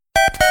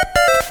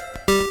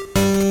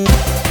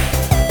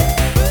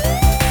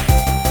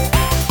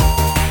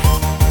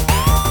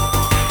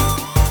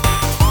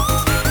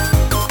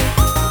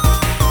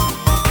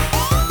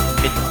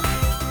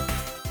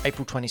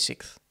April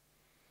 26th,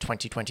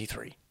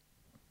 2023.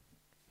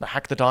 The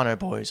Hack the Dino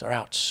boys are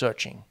out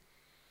searching.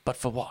 But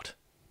for what?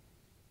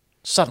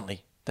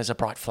 Suddenly, there's a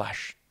bright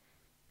flash.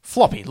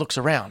 Floppy looks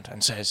around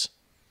and says,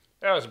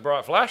 That was a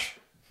bright flash.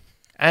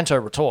 Anto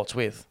retorts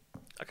with,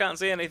 I can't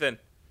see anything.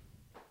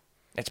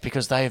 It's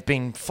because they have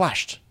been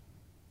flashed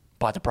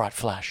by the bright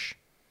flash.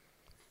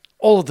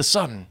 All of a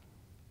sudden,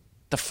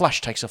 the flash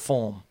takes a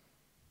form.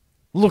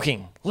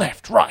 Looking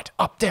left, right,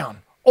 up, down,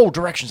 all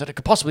directions that it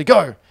could possibly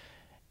go,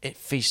 it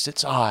feasts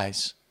its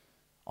eyes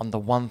on the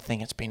one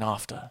thing it's been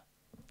after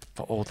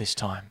for all this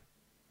time.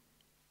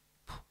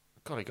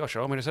 Golly gosh, I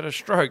almost had a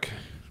stroke,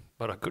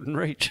 but I couldn't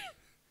reach.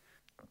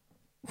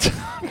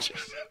 This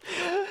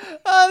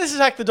is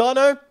Hack the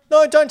Dino.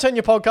 No, don't turn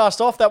your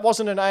podcast off. That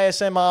wasn't an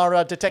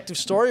ASMR detective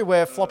story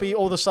where Floppy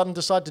all of a sudden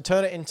decided to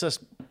turn it into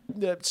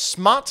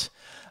smut.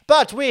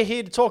 But we're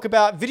here to talk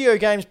about video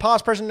games,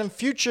 past, present, and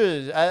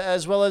future,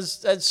 as well as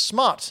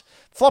smut.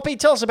 Floppy,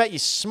 tell us about your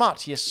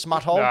smut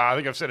hole. Nah, I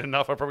think I've said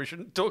enough. I probably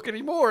shouldn't talk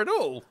anymore at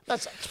all.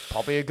 That's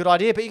probably a good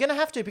idea, but you're going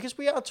to have to because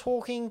we are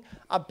talking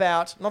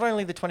about not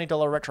only the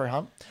 $20 retro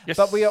hunt, yes,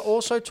 but we are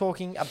also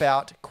talking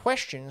about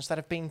questions that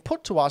have been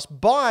put to us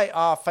by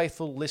our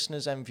faithful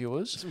listeners and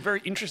viewers. Some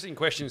very interesting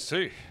questions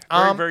too.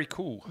 Very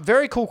cool.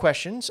 Very cool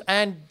questions,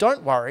 and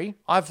don't worry,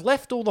 I've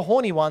left all the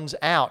horny ones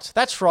out.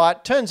 That's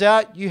right. Turns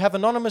out you have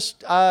anonymous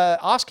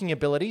asking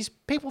abilities.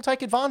 People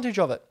take advantage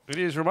of it. It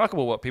is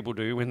remarkable what people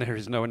do when there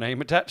is no name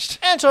attached.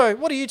 Anto,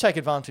 what do you take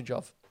advantage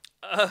of?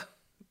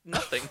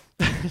 Nothing.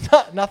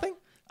 Nothing?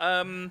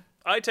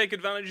 I take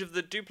advantage of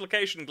the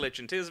duplication glitch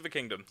in Tears of a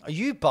Kingdom.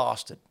 You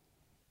bastard.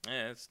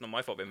 Yeah, it's not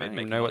my fault. It I made don't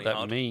me even know what that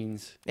hard.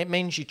 means. It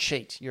means you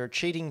cheat. You're a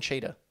cheating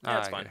cheater. Yeah,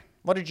 that's fine.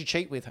 What did you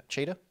cheat with,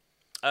 cheater?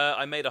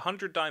 I made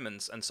 100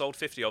 diamonds and sold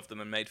 50 of them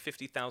and made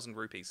 50,000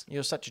 rupees.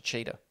 You're such a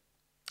cheater.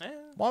 Yeah,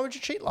 Why would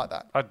you cheat like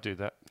that? I'd do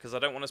that. because I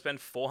don't want to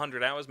spend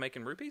 400 hours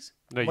making rupees.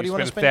 No, What do you you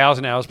wanna spend spend?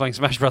 1,000 hours playing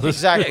Smash Brothers.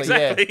 Exactly,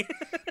 yeah. Exactly.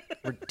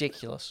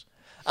 Ridiculous.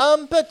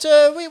 But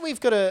we've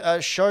got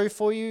a show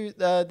for you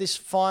this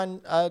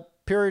fine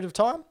period of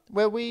time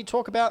where we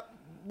talk about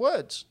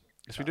words.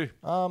 Yes, we do.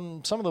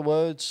 Some of the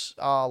words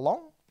are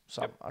long,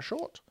 some are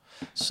short.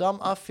 Some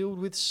are filled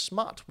with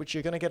smut, which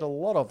you're going to get a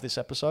lot of this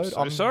episode.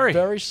 I'm sorry.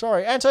 Very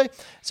sorry. Anto, is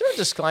there a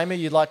disclaimer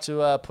you'd like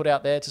to put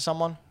out there to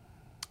someone?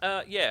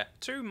 Yeah,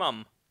 to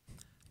Mum.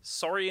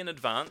 Sorry in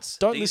advance.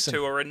 Don't These listen.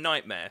 two are a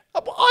nightmare.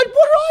 What did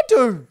I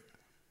do?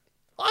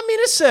 I'm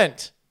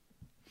innocent.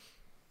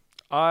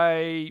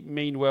 I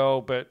mean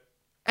well, but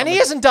And he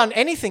hasn't done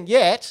anything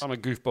yet. I'm a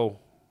goofball.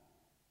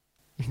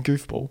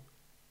 Goofball.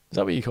 Is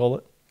that what you call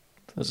it?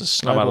 There's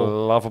a I'm a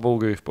snowball. lovable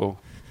goofball.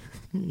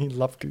 You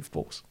love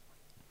goofballs.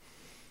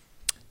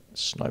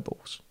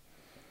 Snowballs.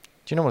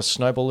 Do you know what a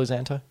snowball is,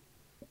 Anto?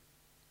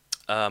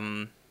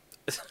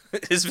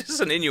 Is this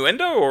an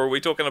innuendo, or are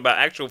we talking about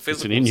actual It's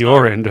physical an in snow?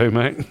 your endo,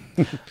 mate.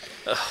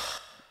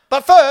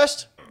 But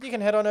first, you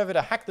can head on over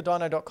to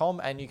hackthedino.com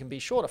and you can be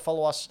sure to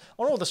follow us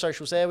on all the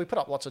socials there. We put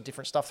up lots of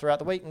different stuff throughout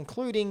the week,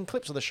 including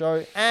clips of the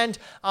show and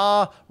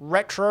our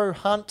retro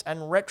hunt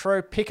and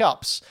retro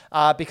pickups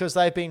because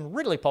they've been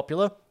really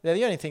popular. They're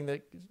the only thing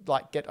that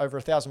get over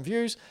 1,000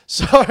 views,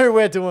 so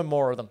we're doing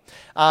more of them.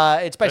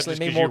 It's basically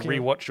me you walking.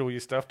 rewatch all your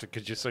stuff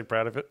because you're so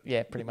proud of it.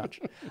 Yeah, pretty much.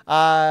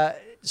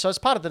 So it's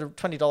part of the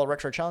 $20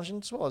 retro challenge,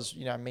 as well as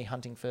me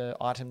hunting for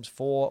items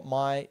for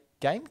my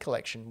game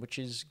collection, which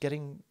is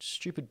getting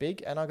stupid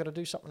big, and I've got to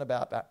do something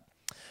about that.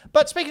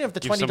 But speaking of the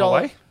Give some $20,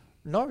 away?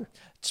 no.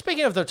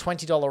 Speaking of the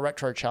 $20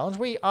 retro challenge,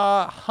 we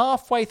are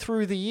halfway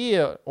through the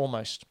year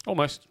almost.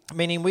 Almost.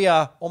 Meaning we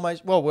are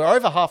we're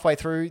over halfway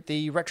through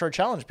the retro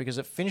challenge because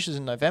it finishes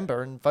in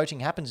November and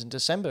voting happens in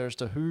December as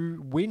to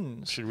who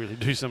wins. Should really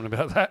do something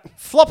about that.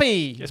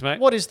 Floppy, Yes,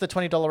 mate. what is the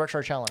 $20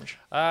 retro challenge?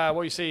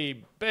 Well, you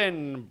see,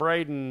 Ben,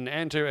 Braden,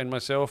 Anto, and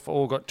myself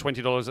all got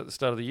 $20 at the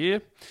start of the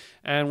year,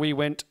 and we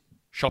went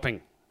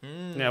shopping.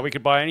 Now, we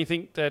could buy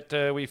anything that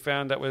we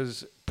found that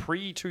was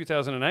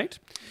pre-2008,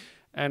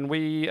 and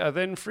we are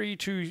then free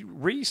to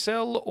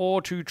resell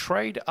or to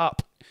trade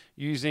up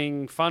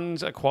using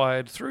funds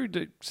acquired through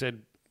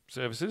said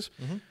services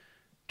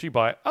to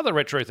buy other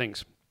retro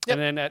things. Yep.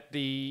 And then at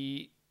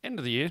the end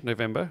of the year,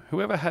 November,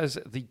 whoever has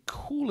the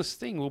coolest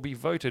thing will be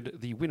voted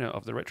the winner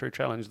of the retro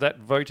challenge. That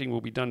voting will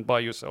be done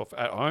by yourself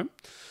at home.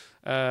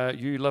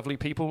 You lovely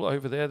people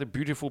over there, the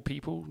beautiful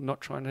people,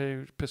 not trying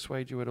to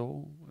persuade you at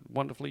all.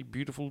 Wonderfully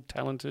beautiful,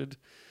 talented.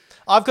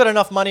 I've got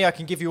enough money I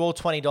can give you all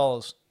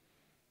 $20.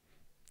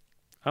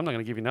 I'm not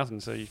going to give you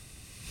nothing,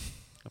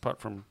 apart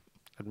from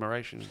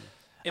admiration.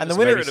 In And the the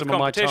winner- spirit of Some of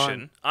my time.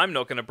 competition, I'm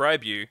not going to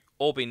bribe you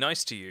or be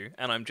nice to you,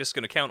 and I'm just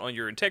going to count on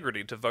your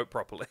integrity to vote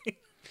properly.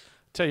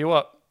 Tell you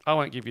what, I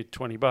won't give you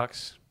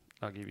 $20.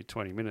 I'll give you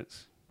 20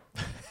 minutes.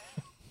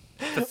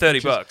 For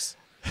 $30.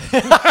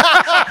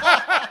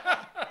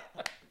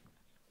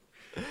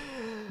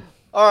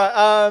 All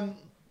right.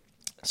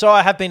 So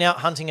I have been out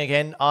hunting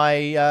again.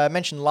 I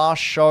mentioned last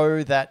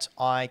show that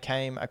I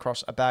came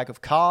across a bag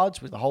of cards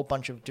with a whole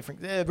bunch of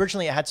different...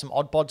 Originally, it had some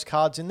odd bods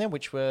cards in there,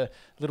 which were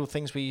little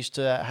things we used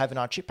to have in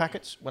our chip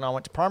packets when I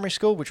went to primary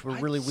school, which were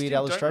really weird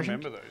illustrations. I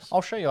don't remember those.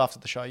 I'll show you after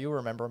the show. You'll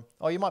remember them.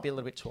 Oh, you might be a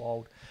little bit too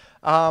old.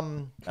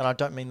 And I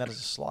don't mean that as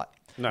a slight.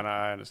 No,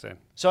 I understand.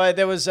 So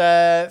there was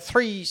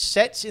 3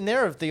 sets in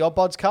there of the odd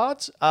bods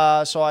cards.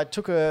 So I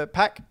took a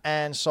pack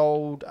and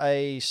sold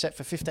a set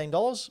for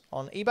 $15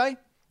 on eBay.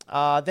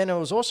 Then there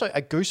was also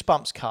a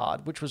Goosebumps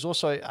card, which was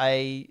also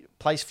a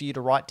place for you to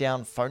write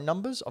down phone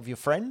numbers of your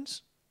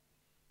friends,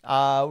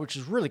 which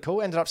is really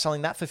cool. Ended up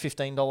selling that for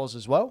 $15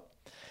 as well.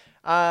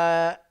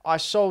 I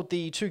sold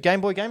the 2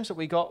 Game Boy games that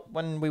we got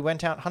when we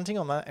went out hunting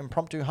on that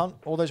impromptu hunt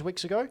all those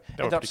weeks ago.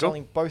 Ended up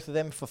selling both of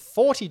them for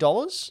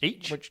 $40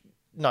 each.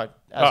 No,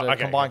 as a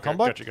combined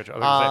combo. Gotcha. I was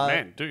going to say,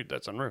 man, dude,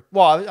 that's unreal.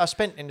 Well, I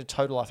spent in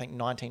total, I think,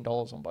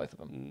 $19 on both of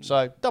them.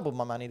 So doubled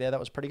my money there. That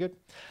was pretty good.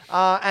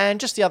 And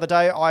just the other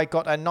day, I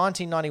got a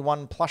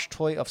 1991 plush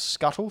toy of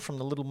Scuttle from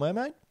The Little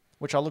Mermaid,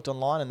 which I looked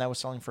online and they were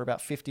selling for about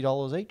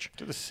 $50 each.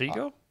 To the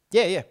seagull?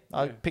 Yeah.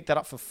 I picked that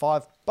up for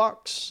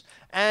 $5.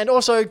 And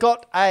also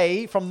got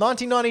a, from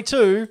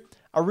 1992,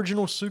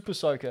 original Super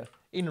Soaker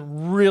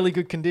in really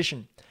good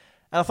condition.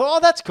 And I thought, oh,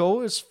 that's cool.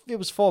 It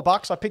was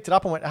 $4. I picked it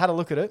up and had a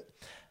look at it.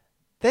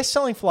 They're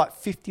selling for like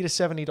 $50 to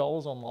 $70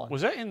 online.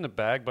 Was that in the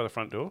bag by the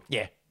front door?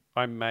 Yeah.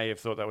 I may have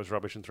thought that was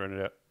rubbish and thrown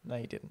it out. No,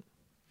 you didn't.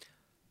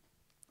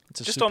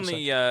 Just on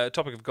the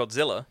topic of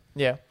Godzilla,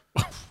 Yeah.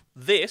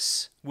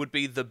 this would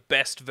be the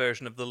best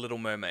version of The Little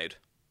Mermaid.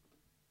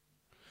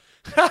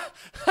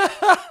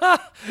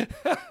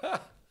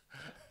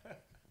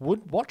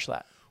 Would watch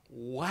that.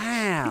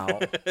 Wow.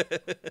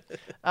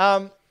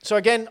 So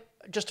again,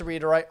 just to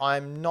reiterate,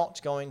 I'm not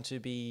going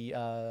to be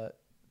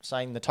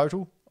saying the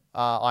total.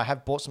 I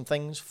have bought some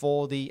things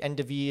for the end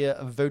of year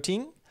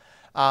voting.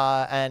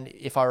 And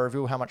if I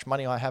reveal how much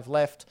money I have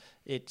left,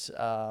 it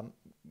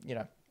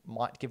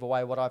might give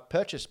away what I've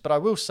purchased. But I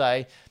will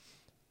say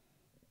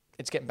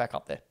it's getting back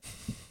up there.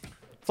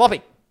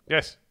 Floppy,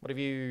 Yes. what have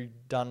you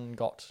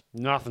got?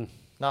 Nothing.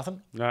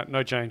 Nothing?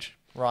 No change.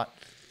 Right.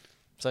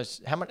 So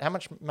how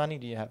much money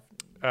do you have?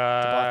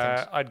 buy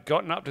things? I'd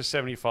gotten up to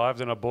 75,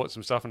 then I bought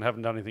some stuff and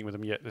haven't done anything with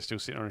them yet. They're still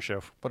sitting on a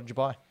shelf. What did you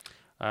buy?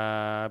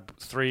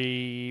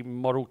 3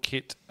 model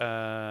kit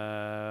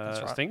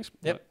That's right. things.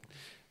 Yep.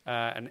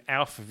 An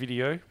Alpha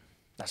video.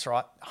 That's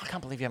right. I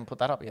can't believe you haven't put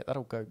that up yet.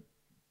 That'll go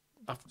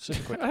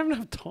super quick. I haven't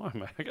enough time,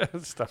 mate. I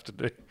got stuff to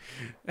do.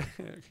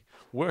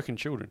 Work and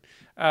children.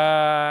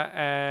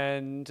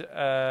 And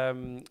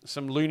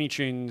some Looney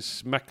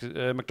Tunes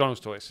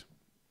McDonald's toys,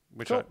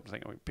 which Cool. I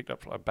think I picked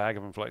up a bag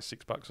of them for like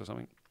 $6 or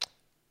something.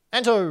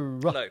 Anto,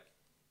 Hello.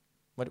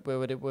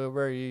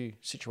 where are you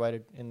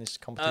situated in this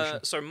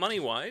competition? So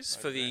money-wise,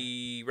 for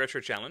the Retro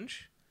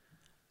Challenge,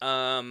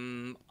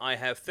 I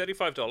have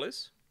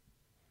 $35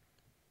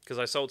 because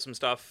I sold some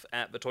stuff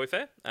at the Toy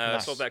Fair.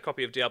 Nice. Sold that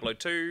copy of Diablo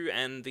 2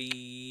 and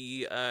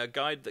the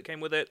guide that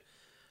came with it.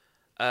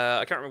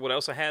 I can't remember what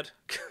else I had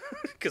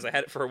because I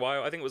had it for a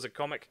while. I think it was a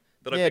comic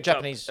that I picked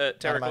Japanese up at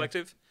Terra anime.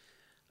 Collective.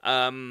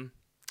 But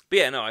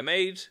yeah, no, I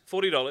made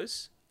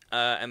 $40.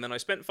 And then I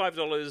spent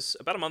 $5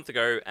 about a month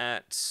ago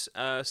at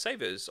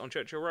Savers on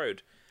Churchill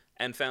Road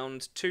and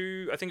found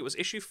 2, I think it was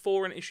issue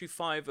 4 and issue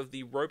 5 of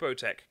the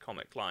Robotech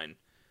comic line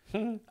for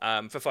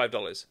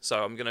 $5.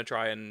 So I'm going to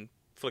try and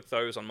flick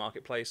those on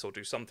Marketplace or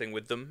do something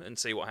with them and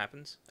see what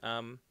happens.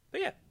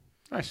 But yeah.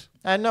 Nice.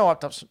 And no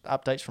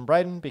updates from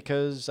Braden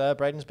because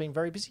Braden's been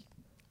very busy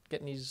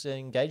getting his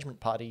engagement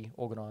party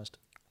organised.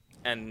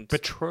 And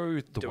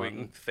Betrothed doing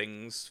one.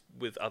 things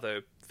with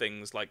other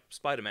things like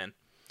Spider-Man.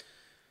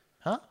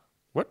 Huh?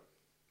 What?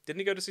 Didn't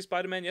he go to see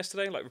Spider-Man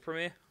yesterday, like the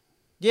premiere?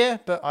 Yeah,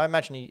 but I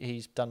imagine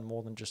he's done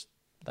more than just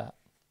that.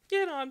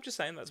 Yeah, no, I'm just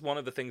saying that's one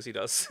of the things he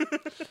does.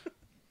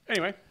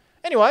 Anyway.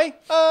 Anyway,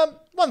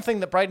 one thing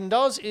that Braden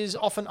does is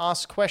often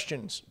ask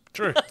questions.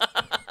 True.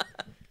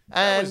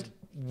 And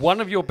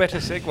One of your better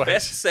segues.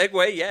 Best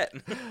segue yet.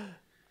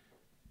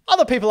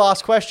 other people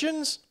ask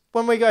questions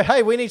when we go,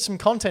 hey, we need some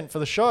content for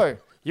the show.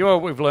 You know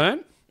what we've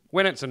learned?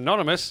 When it's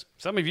anonymous,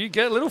 some of you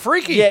get a little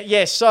freaky.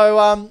 Yeah.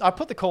 So I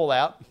put the call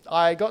out.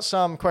 I got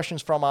some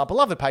questions from our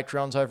beloved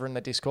Patreons over in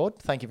the Discord.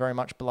 Thank you very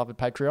much, beloved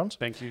Patreons.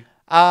 Thank you.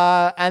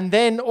 And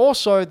then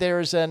also there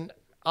is an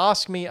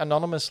Ask Me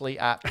Anonymously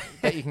app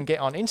that you can get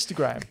on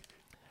Instagram.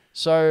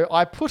 So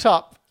I put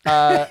up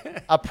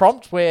a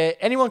prompt where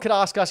anyone could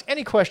ask us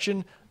any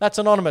question that's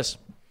anonymous.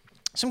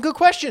 Some good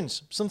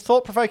questions, some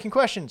thought-provoking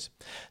questions.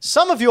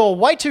 Some of you are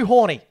way too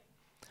horny.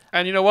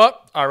 And you know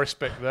what? I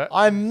respect that.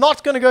 I'm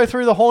not going to go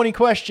through the horny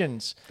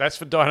questions That's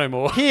for Dino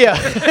More. here.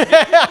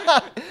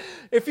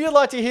 If you'd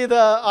like to hear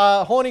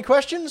the horny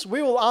questions,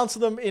 we will answer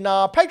them in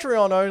our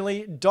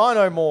Patreon-only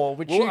Dino More,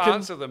 which We'll you can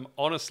answer them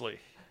honestly.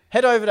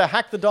 head over to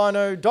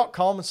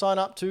hackthedino.com and sign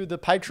up to the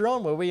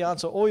Patreon where we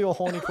answer all your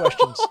horny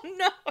questions. Oh,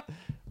 no.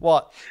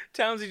 What?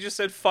 Townsy just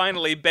said,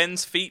 finally,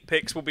 Ben's feet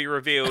pics will be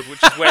revealed,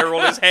 which is where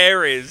all his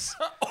hair is.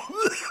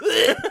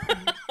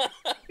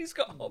 He's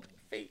got hobbit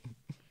feet.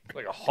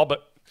 Like a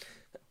hobbit.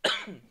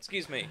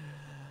 Excuse me.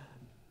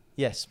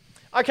 Yes.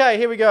 Okay,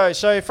 here we go.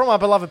 So from our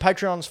beloved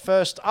Patreons,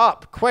 first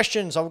up,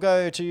 questions. I'll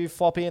go to you,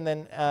 Floppy, and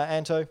then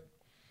Anto.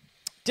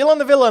 Dylan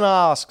the Villain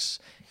asks,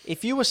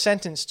 if you were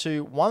sentenced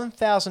to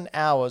 1,000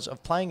 hours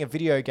of playing a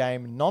video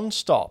game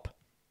non-stop,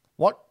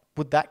 what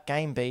would that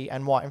game be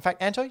and why? In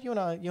fact, Anto, you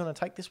wanna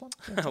take this one?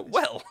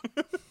 Well,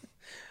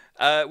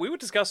 we were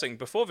discussing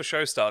before the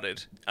show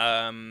started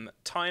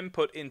time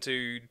put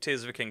into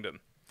Tears of a Kingdom.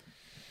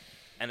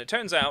 And it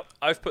turns out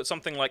I've put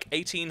something like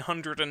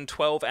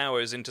 1,812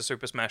 hours into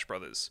Super Smash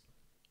Bros.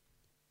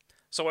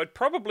 So I'd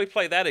probably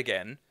play that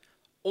again,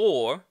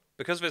 or,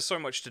 because there's so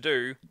much to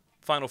do,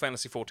 Final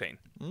Fantasy XIV.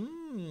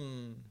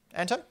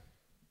 Anto?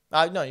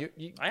 No,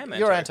 you I am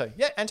You're Anto. Anto.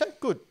 Yeah, Anto,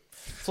 good.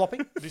 Floppy?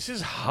 This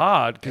is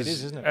hard because It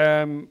is, isn't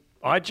it?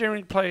 I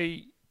generally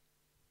play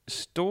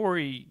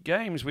story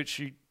games, which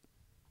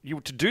you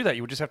to do that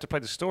you would just have to play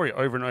the story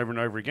over and over and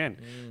over again.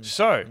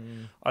 So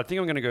I think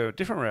I'm going to go a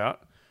different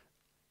route.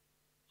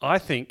 I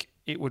think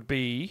it would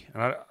be,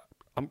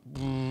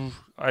 and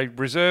I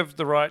reserve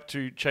the right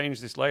to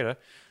change this later.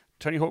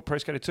 Tony Hawk Pro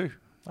Skater 2.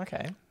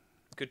 Okay.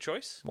 Good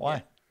choice.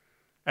 Why?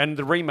 And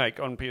the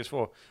remake on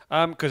PS4.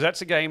 Because that's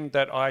a game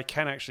that I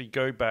can actually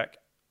go back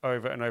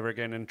over and over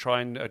again and try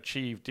and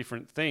achieve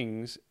different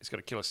things. It's got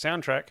a killer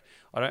soundtrack.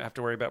 I don't have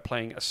to worry about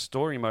playing a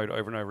story mode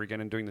over and over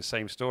again and doing the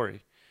same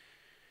story.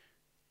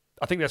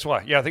 I think that's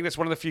why. Yeah, I think that's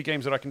one of the few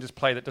games that I can just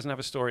play that doesn't have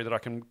a story that I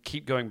can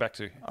keep going back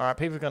to. All right,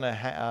 people are going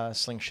to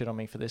sling shit on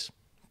me for this.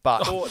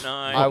 But Fortnite.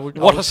 I will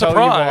What a tell you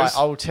why. surprise.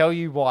 I will tell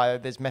you why.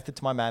 There's method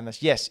to my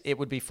madness. Yes, it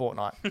would be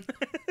Fortnite.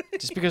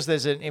 Just because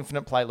there's an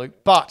infinite play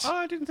loop. But Oh,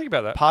 I didn't think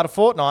about that. part of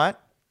Fortnite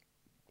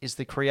is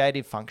the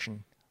creative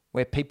function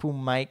where people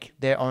make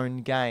their own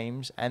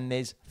games and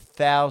there's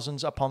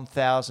thousands upon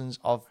thousands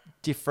of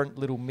different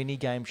little mini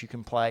games you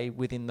can play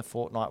within the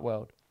Fortnite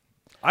world.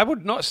 I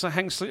would not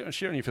hang shit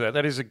on you for that.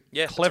 That is a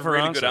That's a clever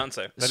really answer. good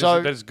answer.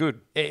 So- That is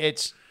good.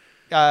 It's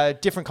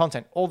different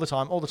content all the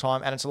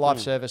time, and it's a live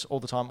service all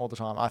the time.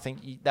 I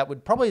think that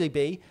would probably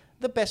be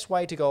the best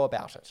way to go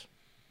about it.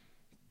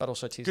 But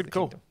also Tears of Good the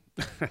call.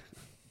 Kingdom.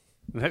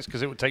 That's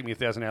because it would take me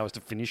 1,000 hours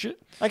to finish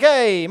it.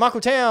 Okay, Michael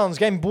Towns,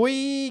 Game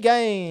Boy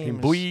Games. In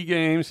boy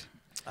games.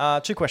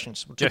 2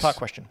 questions, two-part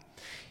question.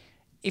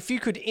 If you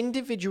could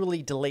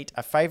individually delete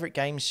a favorite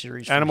game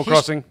series from Animal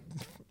Crossing.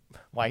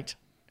 Wait.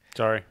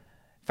 Sorry.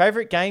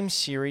 Favorite game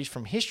series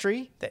from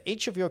history that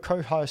each of your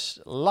co-hosts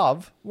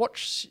love,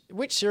 which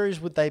series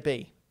would they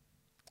be?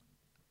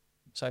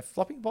 So,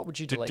 Floppy, what would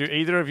you delete? Do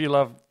either of you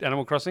love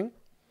Animal Crossing?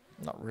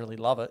 Not really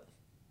love it.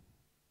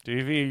 Do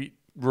either of you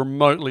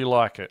remotely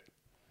like it?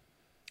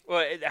 Well,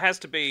 it has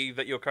to be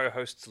that your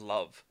co-hosts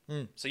love.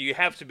 So you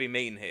have to be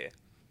mean here.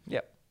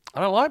 Yep.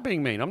 I don't like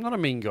being mean. I'm not a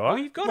mean guy. Well,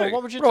 you've got Well, to.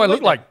 what would you What do I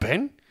delete look like,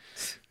 Ben?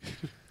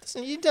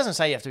 It doesn't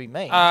say you have to be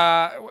mean.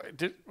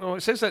 Well,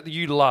 it says that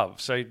you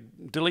love. So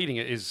deleting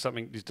it is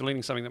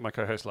deleting something that my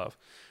co-hosts love.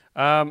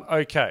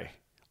 Okay.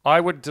 I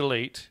would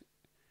delete,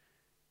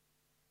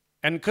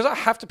 and because I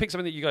have to pick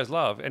something that you guys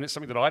love, and it's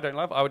something that I don't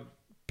love, I would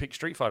pick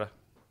Street Fighter.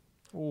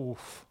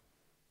 Oof.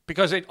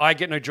 Because I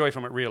get no joy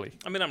from it, really.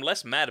 I mean, I'm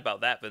less mad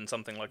about that than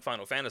something like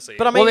Final Fantasy.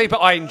 But I mean, But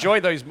I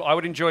enjoy those. I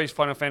would enjoy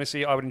Final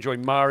Fantasy. I would enjoy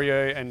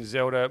Mario and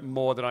Zelda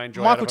more than I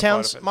enjoy Michael Final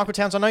Towns,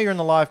 Fantasy. I know you're in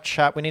the live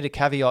chat. We need a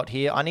caveat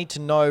here. I need to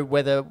know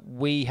whether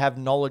we have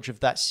knowledge of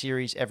that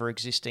series ever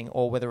existing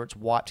or whether it's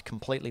wiped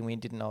completely and we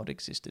didn't know it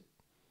existed.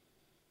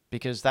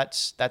 Because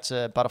that's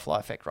a butterfly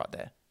effect right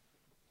there.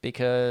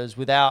 Because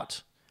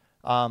without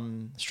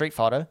Street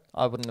Fighter,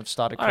 I wouldn't have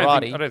started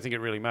karate. I don't think it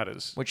really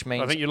matters. Which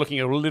means I think you're looking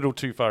a little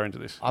too far into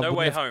this. I No wouldn't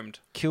Way have Homed.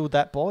 killed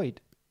that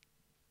Boyd.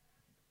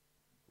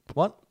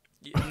 What?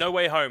 No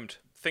Way Homed.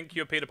 Think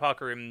you're Peter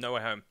Parker in No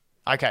Way Home.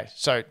 Okay,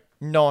 so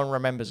no one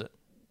remembers it,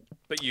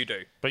 But you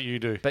do. But you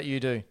do. but you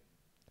do.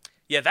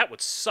 Yeah, that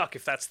would suck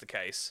if that's the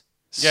case.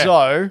 Yeah.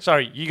 So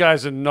Sorry, you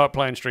guys are not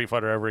playing Street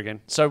Fighter ever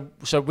again. So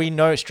we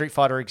know Street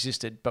Fighter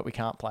existed, but we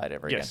can't play it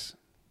ever Yes.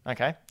 again.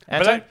 Okay. But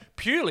Anto? that,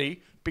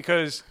 purely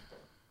because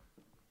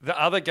the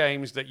other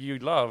games that you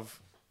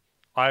love,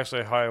 I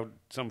also hold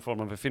some form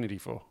of affinity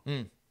for.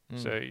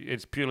 So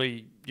it's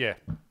purely,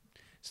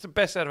 it's the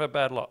best out of a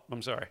bad lot.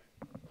 I'm sorry.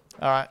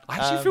 All right. I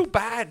actually feel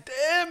bad.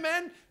 Damn,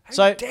 man. How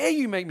So- dare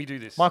you make me do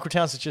this? Michael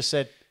Towns has just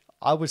said,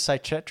 I would say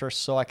Tetris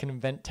so I can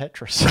invent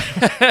Tetris,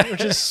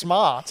 which is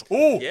smart.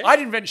 Oh, Yeah. I'd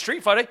invent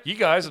Street Fighter. You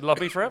guys would love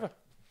me forever.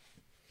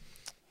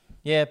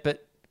 Yeah,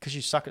 but because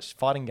you suck at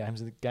fighting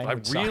games, the game I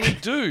would really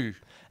suck. do.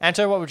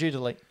 Anto, what would you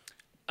delete?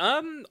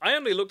 I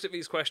only looked at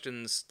these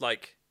questions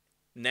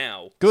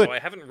now, Good. so I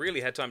haven't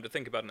really had time to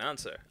think about an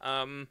answer.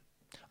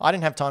 I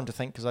didn't have time to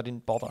think because I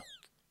didn't bother.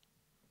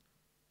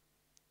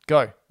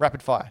 Go.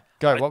 Rapid fire.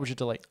 Go. What would you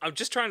delete? I'm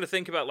just trying to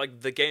think about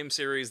the game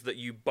series that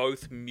you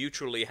both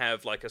mutually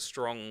have a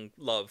strong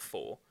love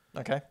for,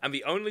 Okay. and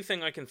the only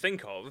thing I can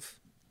think of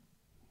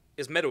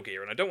is Metal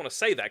Gear, and I don't want to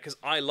say that because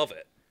I love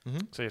it.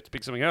 So you have to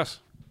pick something else.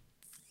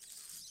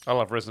 I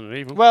love Resident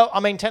Evil. Well, I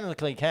mean,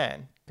 technically he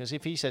can, because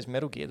if he says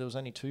Metal Gear, there was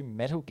only 2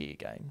 Metal Gear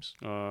games.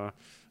 You're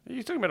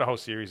talking about a whole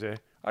series there.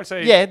 I'd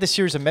say Yeah, the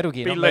series of Metal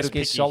Gear, Be not less Metal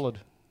Gear picky. Solid.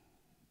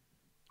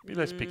 Be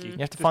less picky. You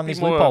have to Just find be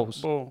these more-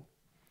 loopholes. more-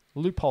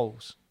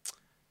 Loopholes.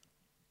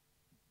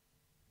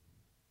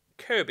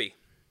 Kirby.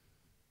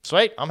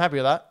 Sweet. I'm happy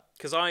with that.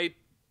 Because I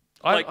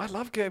I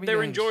love Kirby they're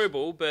games.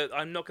 enjoyable, but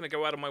I'm not going to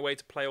go out of my way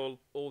to play or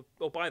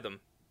buy them.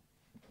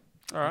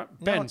 All right,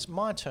 Now Ben. it's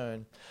my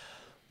turn.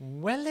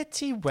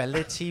 Wellity.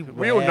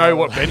 We all know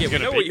what Ben's Yeah, we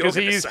going know to what pick you're because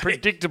he gonna is say.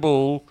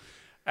 predictable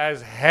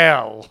as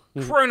hell.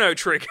 Chrono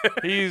Trigger.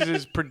 He is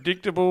as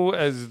predictable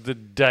as the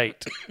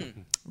date.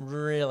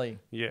 Really?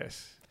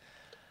 Yes.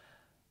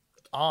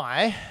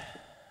 I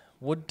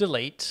would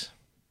delete.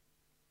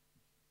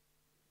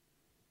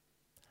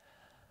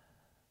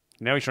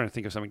 Now he's trying to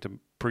think of something to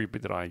prove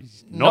that I'm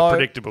not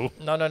predictable.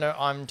 No.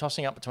 I'm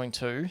tossing up between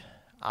two.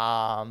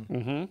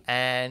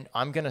 And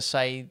I'm going to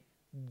say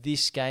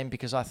this game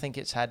because I think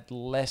it's had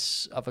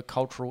less of a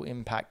cultural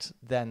impact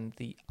than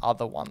the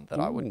other one that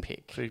I would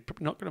pick. So you're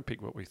not going to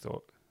pick what we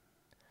thought.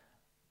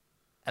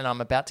 And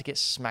I'm about to get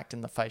smacked in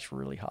the face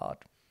really hard.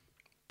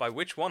 By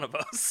which one of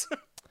us?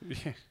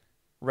 Yeah.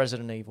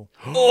 Resident Evil.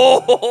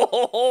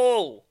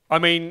 Oh! I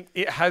mean,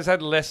 it has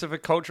had less of a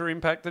cultural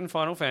impact than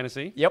Final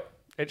Fantasy. Yep.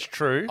 It's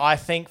true. I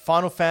think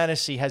Final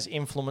Fantasy has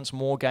influenced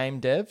more game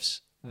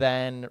devs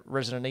than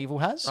Resident Evil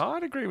has.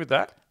 I'd agree with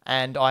that.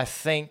 And I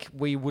think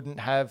we wouldn't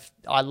have...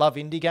 I love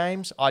indie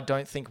games. I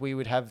don't think we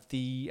would have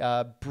the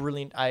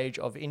brilliant age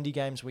of indie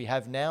games we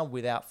have now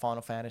without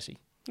Final Fantasy.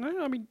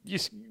 No, I mean,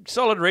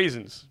 solid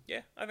reasons.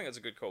 Yeah, I think that's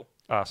a good call.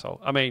 Arsehole.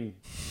 I mean,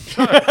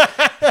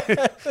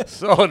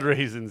 solid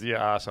reasons, you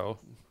arsehole.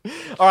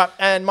 All right,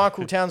 and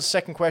Michael Town's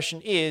second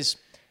question is,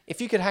 if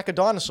you could hack a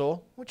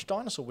dinosaur, which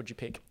dinosaur would you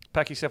pick?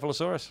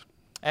 Pachycephalosaurus.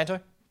 Anto?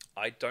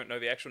 I don't know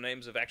the actual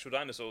names of actual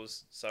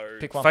dinosaurs, so...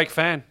 Pick one. Fake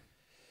fan.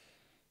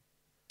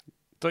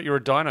 Thought you were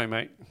a dino,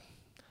 mate.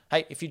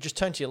 Hey, if you just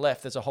turn to your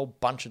left, there's a whole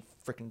bunch of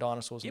freaking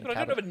dinosaurs Yeah, in but the I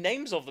don't know cabinet. the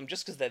names of them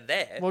just because they're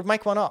there. Well,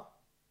 make one up.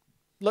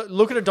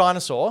 Look at a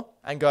dinosaur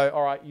and go,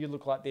 all right, you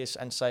look like this,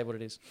 and say what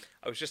it is.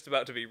 I was just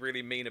about to be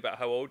really mean about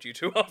how old you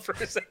two are for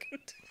a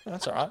second.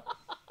 That's all right.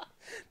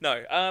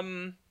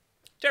 No,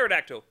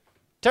 pterodactyl.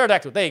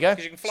 Pterodactyl, there you go.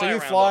 'Cause you can So fly you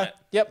around fly. on it.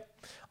 Yep.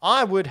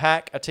 I would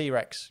hack a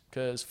T-Rex,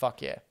 because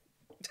fuck yeah.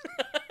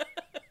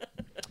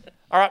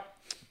 All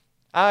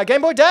right.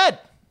 Game Boy Dad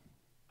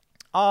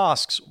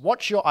asks,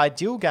 what's your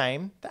ideal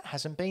game that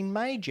hasn't been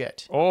made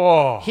yet?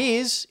 Oh.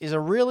 His is a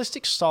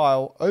realistic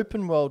style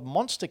open world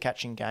monster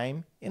catching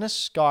game in a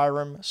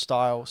Skyrim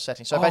style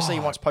setting. So basically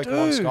he wants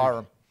Pokemon dude.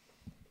 Skyrim.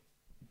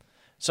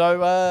 So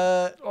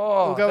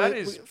we'll go that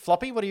with is-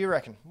 Floppy, what do you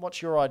reckon?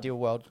 What's your ideal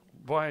world?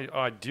 My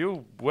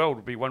ideal world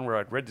would be one where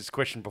I'd read this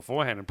question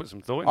beforehand and put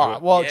some thought into All right,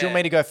 it. well, do you Yeah. want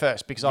me to go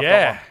first? Because I've got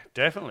Yeah, one.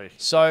 definitely.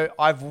 So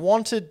I've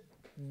wanted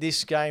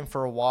this game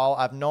for a while.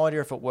 I have no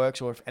idea if it works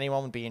or if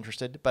anyone would be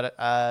interested, but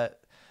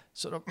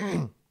sort of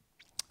an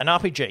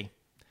RPG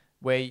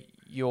where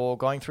you're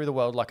going through the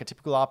world like a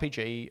typical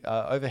RPG,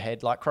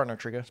 overhead, like Chrono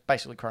Trigger, it's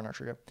basically Chrono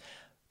Trigger.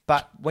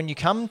 But when you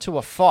come to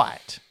a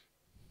fight,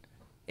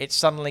 it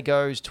suddenly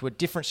goes to a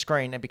different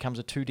screen and becomes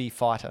a 2D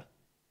fighter.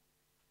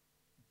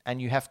 And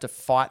you have to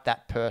fight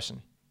that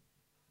person.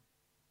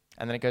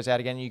 And then it goes out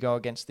again, and you go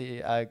against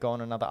go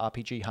on another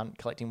RPG hunt,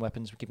 collecting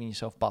weapons, giving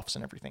yourself buffs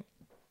and everything.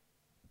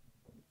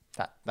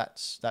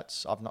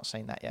 That's I've not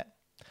seen that yet.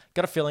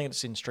 Got a feeling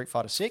it's in Street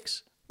Fighter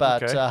 6,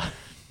 but Okay. I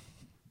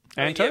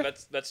mean, Anto? yeah,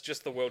 that's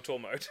just the World Tour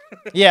mode.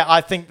 yeah,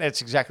 I think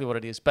that's exactly what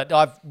it is. But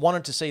I've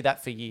wanted to see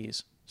that for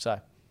years. So,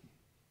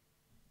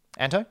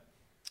 Anto?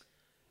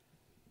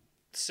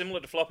 Similar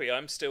to Floppy,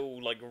 I'm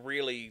still like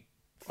really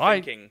I-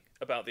 thinking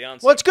about the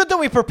answer. Well, it's good that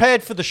we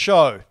prepared for the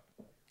show.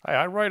 Hey,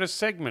 I wrote a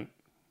segment.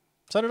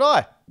 So did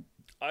I.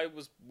 I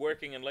was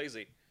working and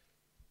lazy.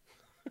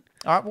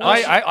 All right, well,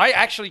 I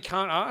actually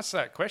can't ask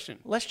that question.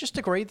 let's just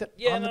agree that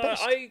Yeah, I'm the no,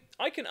 best.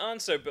 I can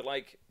answer, but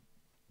like,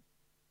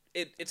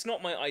 it's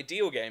not my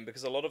ideal game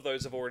because a lot of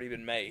those have already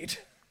been made.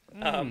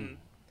 If All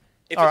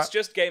it's right.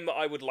 just game that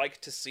I would like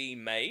to see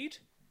made,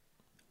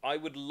 I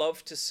would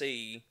love to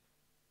see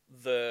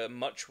the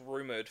much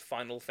rumored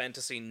Final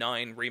Fantasy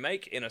IX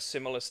remake in a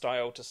similar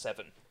style to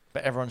 7.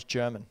 But everyone's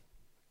German.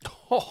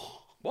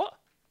 Oh, What?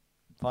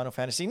 Final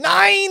Fantasy 9!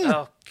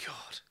 Oh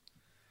god.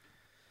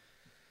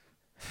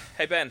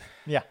 Hey Ben,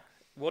 Yeah.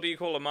 what do you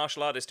call a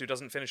martial artist who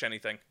doesn't finish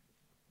anything?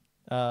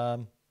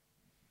 Don't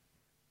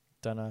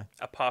know.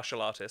 A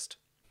partial artist.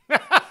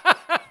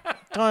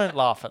 Don't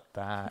laugh at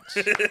that.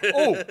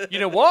 oh, you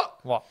know what?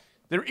 What?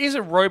 There is a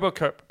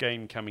RoboCop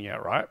game coming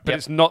out, right? But Yep.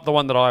 it's not the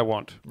one that I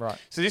want. Right.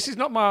 So this is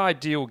not my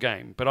ideal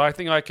game, but I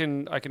think I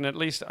can at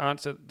least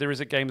answer. There is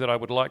a game that I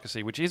would like to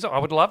see, which is I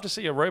would love to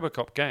see a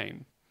RoboCop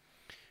game,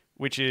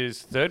 which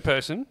is third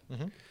person,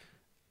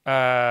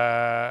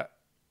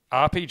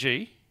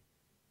 RPG,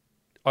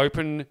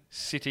 open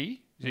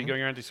city. So you're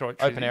going around this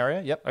Open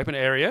area, yep. open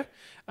area,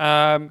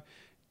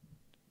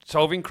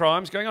 solving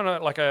crimes, going on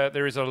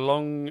there is a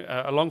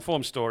long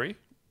form story,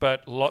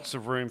 but lots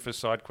of room for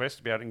side quests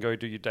to be able to go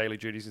do your daily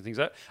duties and things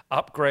like that.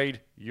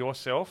 Upgrade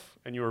yourself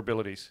and your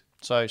abilities.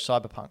 So,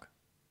 Cyberpunk.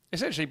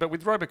 Essentially, but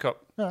with Robocop.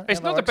 Alright, It's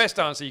yeah, not that the best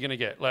answer you're going to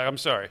get. Like, I'm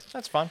sorry.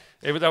 That's fine.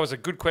 That was a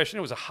good question.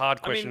 It was a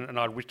hard question, mean- and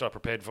I wished I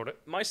prepared for it.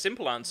 My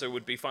simple answer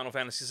would be Final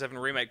Fantasy VII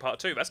Remake Part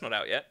 2. That's not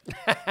out yet.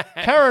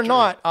 Karen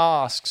Knight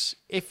asks,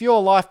 if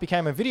your life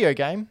became a video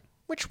game,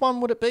 which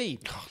one would it be?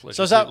 let's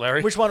So is just that eat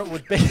Larry. which one it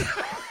would be?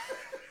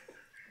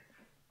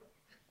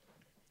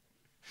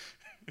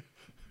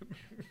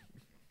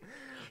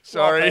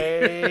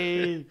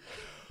 Sorry.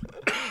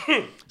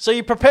 So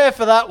you prepare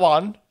for that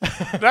one.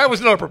 That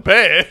was not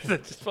prepared.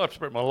 I've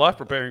spent my life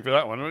preparing for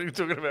that one. What are you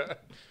talking about?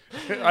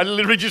 I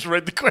literally just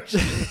read the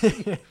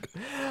question.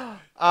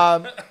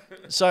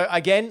 So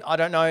again, I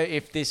don't know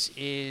if this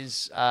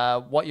is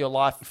what your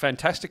life,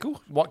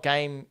 Fantastical. what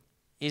game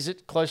is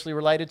it closely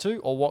related to,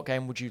 or what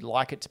game would you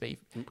like it to be?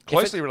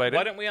 Closely related.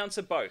 Why don't we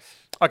answer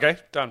both? Okay,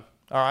 done.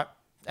 All right,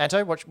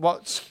 Anto,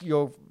 what's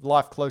your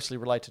life closely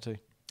related to?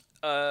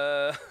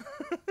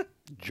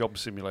 Job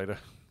simulator.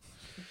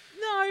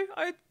 No,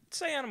 I'd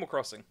say Animal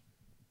Crossing.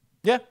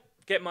 Yeah,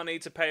 Get money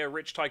to pay a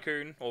rich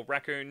tycoon or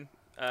raccoon.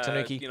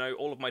 Tanuki. You know,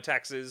 all of my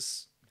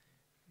taxes.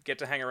 Get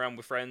to hang around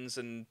with friends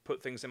and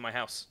put things in my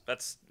house.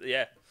 That's,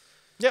 yeah.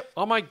 yep,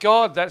 Oh my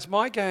god, that's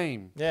my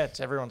game. yeah. It's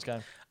everyone's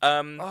game.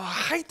 Oh,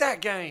 I hate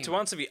that game. To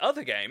answer the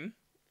other game,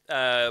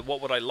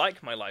 what would I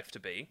like my life to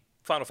be?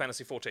 Final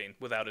Fantasy XIV,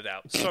 without a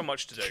doubt. So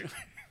much to do.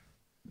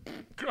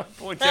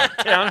 Point out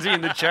Townsy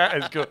in the chat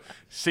has got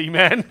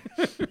Seaman.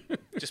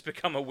 Just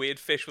become a weird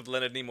fish with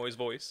Leonard Nimoy's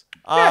voice.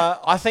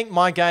 I think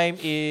my game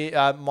is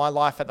my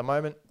life at the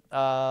moment.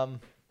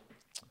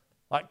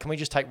 Like, can we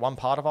just take one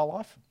part of our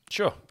life?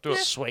 Sure, do it.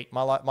 Sweet.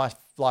 My life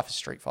is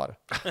Street Fighter.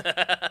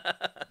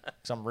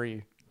 Because I'm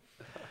Ryu.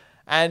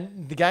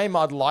 And the game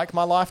I'd like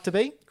my life to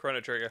be? Chrono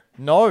Trigger.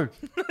 No.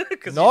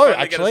 Because No, you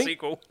finally get actually. a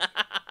sequel.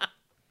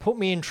 Put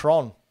me in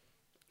Tron.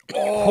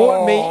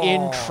 Put me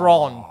in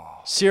Tron.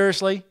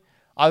 Seriously.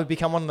 I would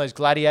become one of those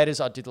gladiators.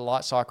 I'd do the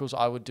light cycles.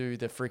 I would do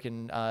the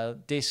freaking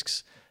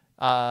discs,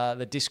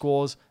 the disc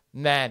wars.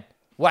 Man,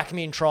 whack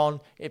me in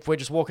Tron. If we're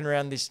just walking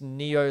around this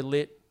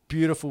neo-lit,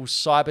 beautiful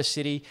cyber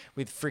city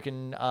with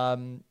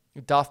freaking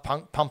Daft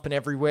Punk pumping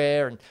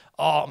everywhere. And,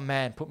 oh,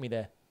 man, put me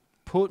there.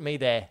 Put me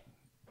there.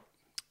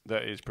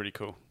 That is pretty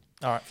cool.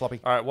 All right,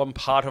 Floppy. All right, one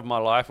part of my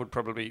life would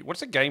probably be...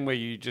 What's a game where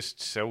you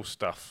just sell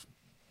stuff?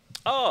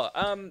 Oh,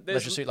 Leisure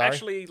there's Suit Larry?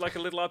 actually like a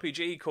little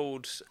RPG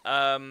called...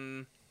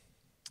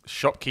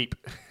 Shopkeep.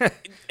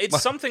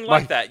 It's something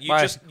like that. You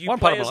one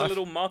part play of my as a life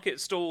little market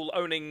stall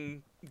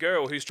owning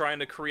girl who's trying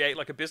to create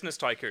like a business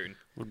tycoon.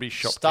 would be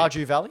Shopkeep.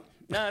 Stardew Valley?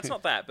 No, it's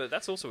not that, but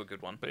that's also a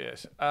good one. But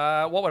yes.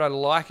 What would I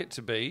like it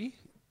to be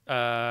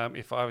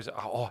if I was...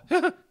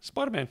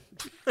 Spider-Man.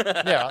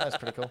 Yeah, that's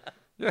pretty cool.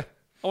 Yeah.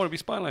 I want to be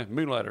Spider-Man.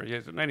 Moonlighter. Yeah,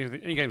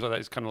 any games like that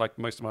is kind of like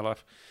most of my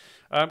life.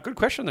 Good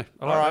question, though.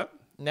 I like All right.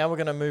 that. Now we're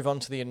going to move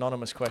on to the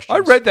anonymous questions. I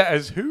read that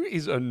as, who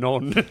is a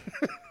non?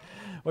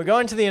 We're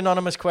going to the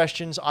anonymous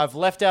questions. I've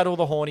left out all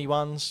the horny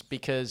ones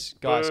because,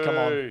 guys, come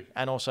on. Boo.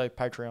 And also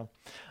Patreon.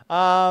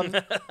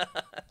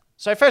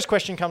 So first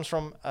question comes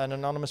from an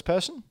anonymous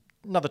person.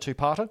 Another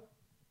two-parter.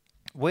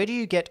 Where do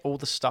you get all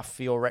the stuff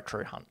for your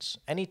retro hunts?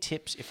 Any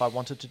tips if I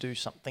wanted to do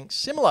something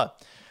similar?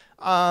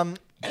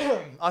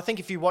 I think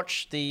if you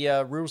watch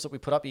the rules that we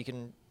put up, you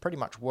can pretty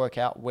much work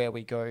out where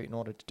we go in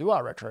order to do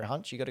our retro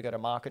hunts. You got to go to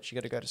markets, you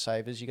got to go to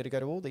savers, you got to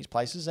go to all these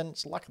places, and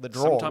it's luck of the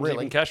draw, Sometimes really.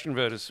 even cash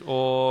converters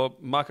or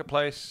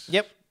marketplace.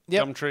 Yep.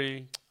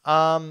 Gumtree.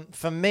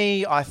 For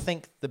me, I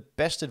think the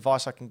best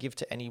advice I can give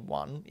to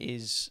anyone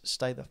is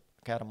stay the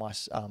fuck out of my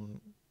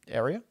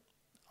area.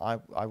 I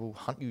will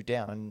hunt you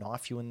down and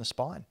knife you in the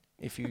spine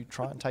if you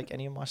try and take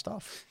any of my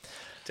stuff.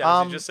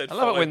 Townsy just said, I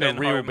love it follow when the Ben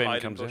real home, Ben hide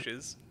in comes in.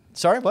 bushes.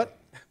 Sorry, what?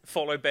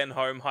 Follow Ben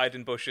home, hide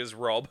in bushes,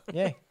 Rob.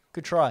 Yeah,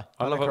 good try.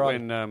 I love it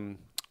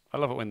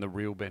karate. when the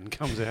real Ben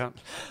comes out.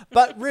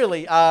 But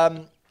really,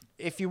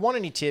 if you want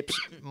any tips,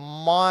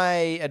 my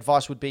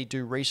advice would be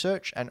do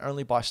research and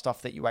only buy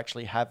stuff that you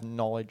actually have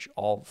knowledge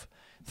of.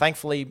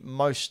 Thankfully,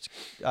 most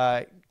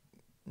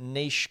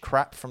niche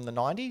crap from the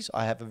 90s,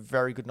 I have a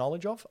very good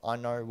knowledge of. I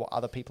know what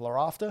other people are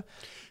after.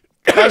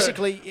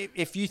 Basically,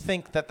 if you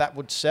think that that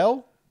would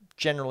sell,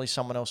 generally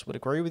someone else would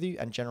agree with you,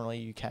 and generally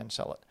you can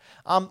sell it.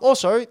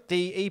 Also,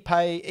 the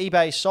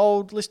eBay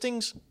sold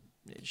listings,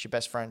 it's your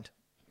best friend.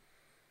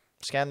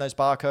 Scan those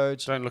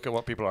barcodes. Don't look at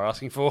what people are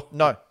asking for.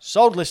 No,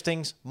 sold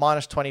listings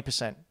minus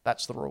 20%.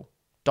 That's the rule.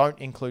 Don't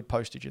include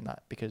postage in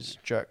that because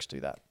jerks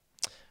do that.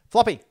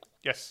 Floppy,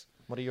 Yes.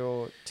 what are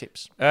your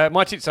tips?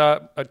 My tips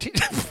are...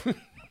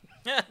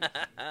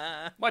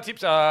 my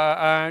tips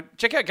are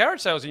check out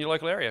garage sales in your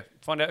local area.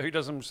 Find out who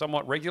does them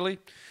somewhat regularly.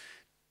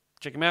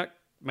 Check them out.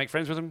 Make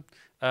friends with them.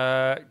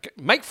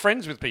 Make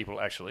friends with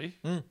people, actually.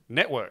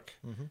 Network.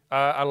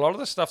 A lot of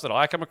the stuff that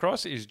I come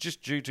across is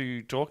just due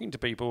to talking to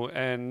people,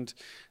 and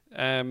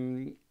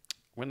when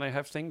they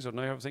have things or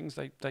know of things,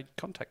 they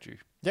contact you.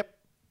 Yep,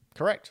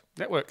 correct.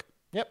 Network.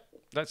 Yep.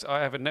 I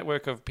have a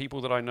network of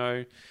people that I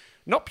know,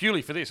 not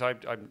purely for this. I'm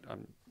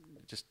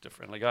just a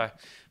friendly guy,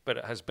 but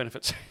it has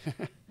benefits.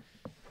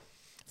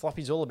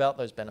 Floppy's all about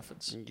those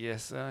benefits.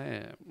 Yes, I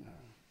am.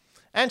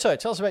 Anto,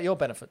 tell us about your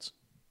benefits.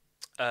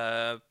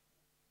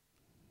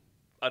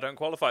 I don't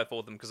qualify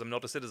for them because I'm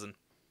not a citizen.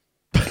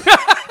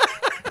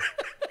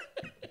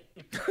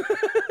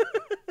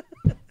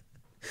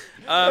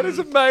 That is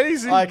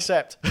amazing. I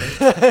accept. I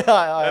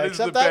That is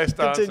accept the best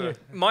Continue.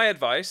 answer. My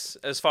advice,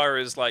 as far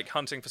as like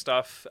hunting for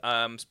stuff,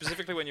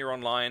 specifically when you're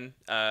online,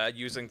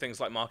 using things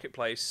like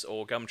Marketplace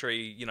or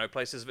Gumtree,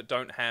 places that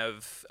don't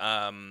have,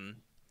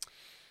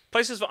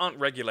 places that aren't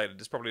regulated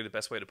is probably the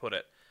best way to put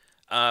it.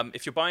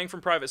 If you're buying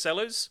from private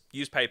sellers,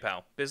 use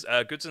PayPal.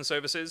 Goods and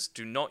services,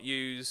 do not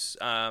use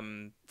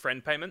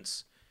friend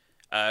payments,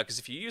 because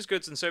if you use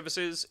goods and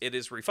services, it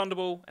is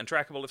refundable and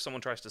trackable if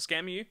someone tries to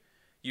scam you.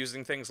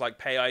 Using things like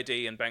Pay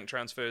ID and bank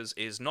transfers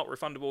is not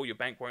refundable. Your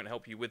bank won't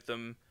help you with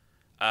them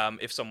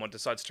if someone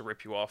decides to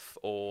rip you off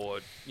or,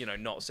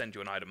 not send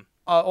you an item.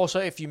 Also,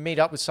 if you meet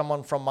up with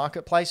someone from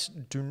Marketplace,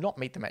 do not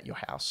meet them at your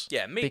house.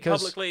 Yeah, meet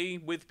publicly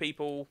with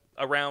people,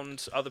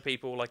 around other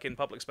people, like in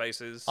public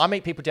spaces. I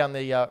meet people down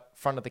the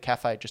front of the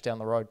cafe just down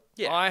the road.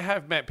 Yeah. I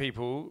have met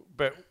people,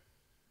 but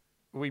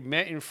we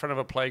met in front of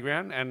a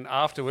playground and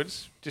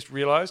afterwards just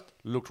realised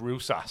looked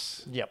real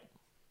sus. Yep.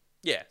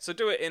 Yeah, so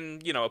do it in,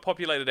 a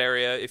populated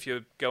area if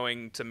you're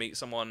going to meet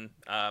someone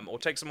or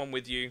take someone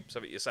with you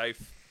so that you're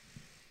safe.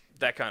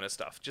 That kind of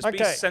stuff. Just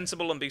be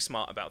sensible and be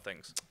smart about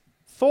things.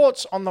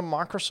 Thoughts on the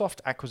Microsoft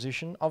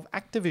acquisition of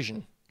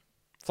Activision?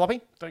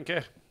 Floppy? Don't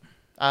care.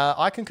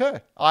 I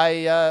concur.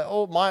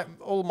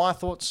 All my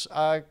thoughts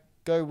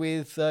go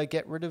with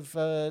get rid of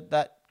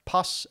that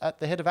pus at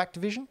the head of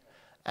Activision,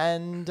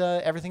 and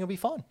everything will be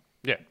fine.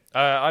 Yeah,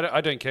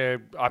 I don't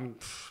care.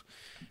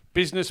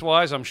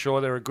 Business-wise, I'm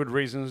sure there are good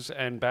reasons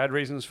and bad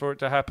reasons for it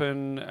to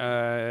happen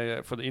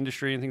for the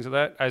industry and things like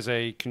that. As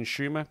a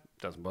consumer,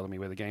 doesn't bother me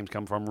where the games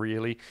come from,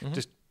 really. Mm-hmm.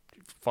 Just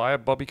fire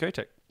Bobby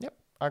Kotick. Yep,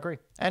 I agree.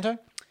 Anto?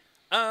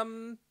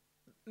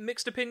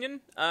 Mixed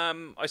opinion.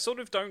 I sort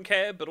of don't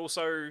care, but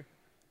also,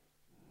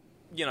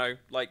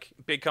 like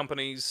big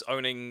companies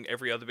owning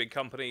every other big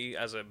company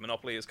as a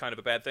monopoly is kind of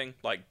a bad thing.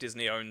 Like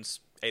Disney owns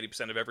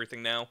 80% of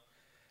everything now.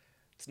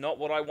 It's not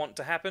what I want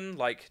to happen.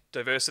 Like,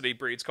 diversity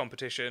breeds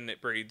competition, it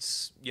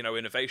breeds,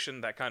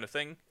 innovation, that kind of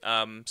thing.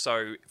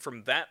 So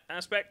from that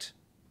aspect,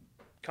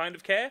 kind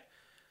of care.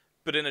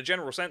 But in a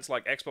general sense,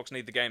 like, Xbox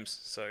need the games,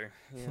 so...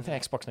 Yeah.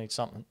 Xbox needs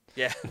something.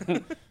 Yeah.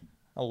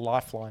 A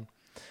lifeline.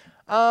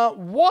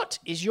 What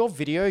is your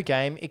video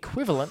game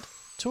equivalent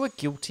to a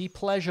guilty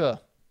pleasure?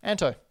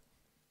 Anto,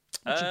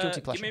 what's your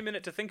guilty pleasure? Give me a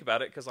minute to think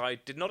about it, because I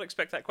did not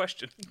expect that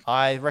question.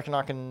 I reckon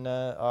I can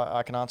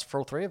answer for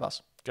all three of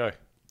us. Go.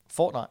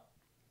 Fortnite.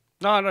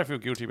 No, I don't feel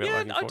guilty about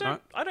liking I Fortnite.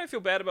 I don't feel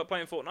bad about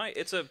playing Fortnite.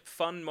 It's a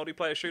fun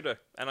multiplayer shooter,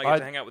 and I get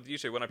to hang out with you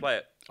two when I play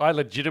it. I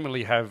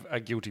legitimately have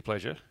a guilty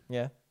pleasure.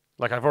 Yeah.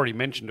 Like, I've already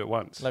mentioned it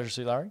once. Leisure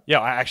Suit Larry?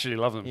 Yeah, I actually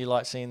love them. You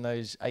like seeing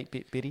those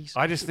 8-bit biddies?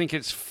 I just think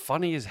it's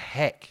funny as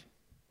heck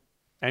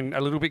and a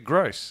little bit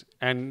gross,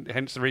 and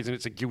hence the reason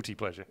it's a guilty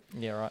pleasure.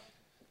 Yeah, right.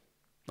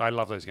 I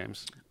love those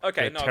games.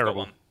 Okay, They're no,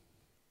 terrible. I've got one.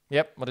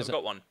 Yep, what is I've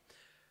got one.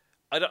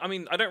 I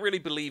don't really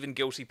believe in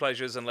guilty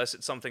pleasures unless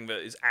it's something that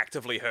is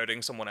actively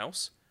hurting someone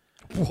else.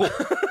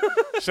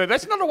 So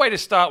that's not a way to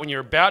start when you're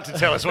about to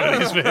tell us what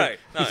it is. No,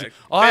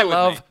 I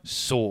love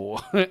Saw,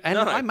 and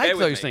I make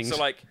those things. So,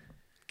 like,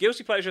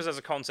 guilty pleasures as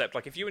a concept,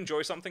 like, if you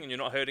enjoy something and you're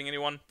not hurting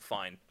anyone,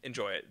 fine,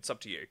 enjoy it. It's up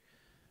to you.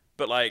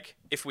 But, like,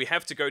 if we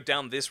have to go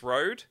down this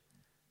road,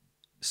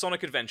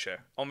 Sonic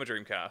Adventure on my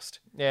Dreamcast.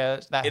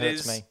 Yeah, that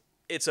hurts me.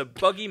 It's a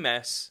buggy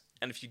mess,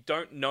 and if you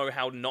don't know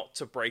how not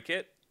to break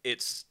it,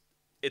 it's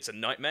a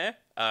nightmare.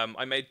 I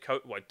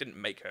didn't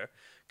make her.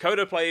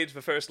 Coda played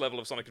the first level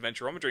of Sonic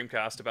Adventure on my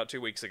Dreamcast about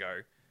 2 weeks ago,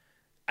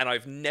 and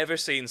I've never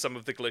seen some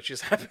of the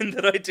glitches happen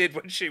that I did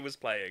when she was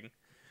playing.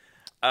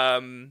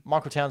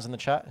 Michael Towns in the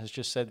chat has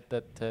just said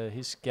that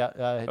his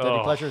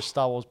daily pleasure is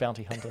Star Wars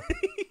Bounty Hunter.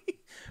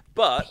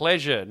 But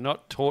pleasure,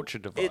 not torture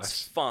device.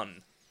 It's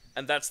fun,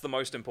 and that's the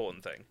most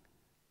important thing.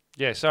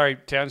 Yeah, sorry,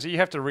 Towns, you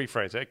have to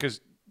rephrase that, because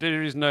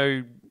there is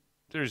no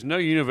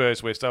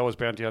universe where Star Wars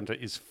Bounty Hunter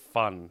is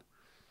fun.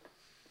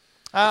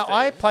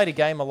 I played a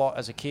game a lot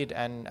as a kid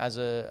and as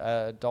an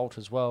adult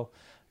as well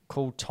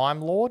called Time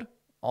Lord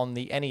on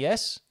the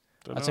NES.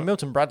 It's a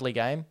Milton Bradley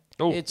game.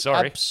 Oh, it's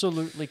sorry.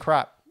 Absolutely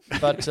crap.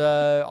 But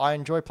I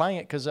enjoy playing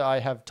it because I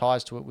have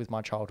ties to it with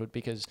my childhood.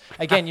 Because,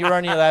 again, you're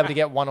only able to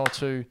get one or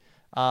two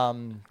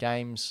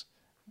games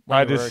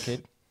when you were a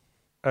kid.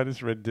 I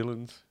just read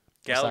Dylan's.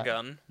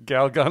 Galgun.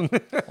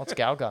 Galgun. What's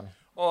Galgun?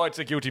 Oh, it's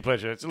a guilty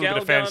pleasure. It's a little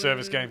bit of fan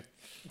service game.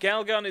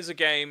 Galgun is a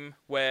game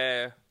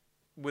where,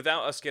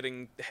 without us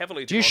getting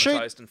heavily Do you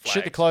demonetized and flagged...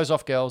 shoot the clothes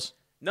off girls?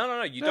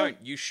 No, you don't.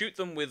 You shoot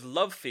them with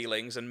love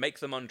feelings and make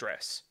them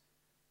undress.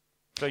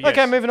 So, yes.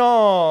 Okay, moving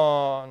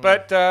on.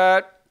 But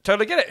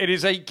totally get it. It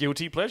is a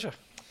guilty pleasure.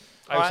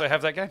 I also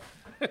have that game.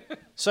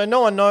 So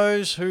no one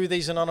knows who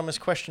these anonymous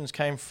questions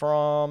came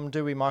from,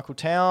 do we, Michael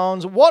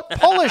Towns? What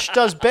polish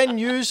does Ben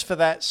use for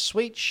that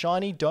sweet,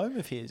 shiny dome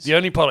of his? The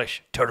only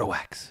polish, turtle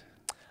wax.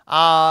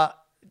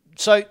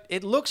 So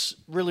it looks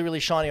really, really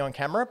shiny on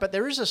camera, but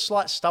there is a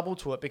slight stubble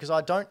to it because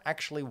I don't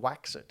actually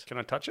wax it. Can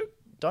I touch it?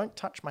 Don't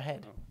touch my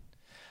head.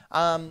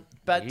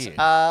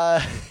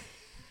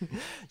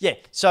 Yeah,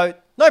 so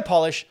no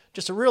polish,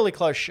 just a really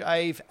close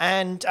shave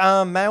and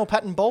male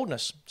pattern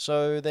baldness.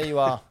 So there you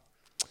are.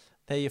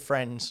 They're your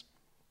friends.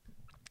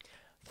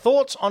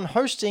 Thoughts on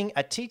hosting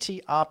a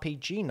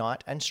TTRPG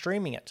night and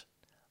streaming it?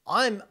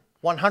 I'm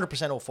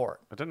 100% all for it.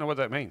 I don't know what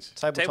that means.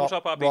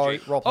 Tabletop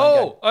RPG.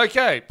 Role-playing game.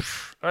 Okay.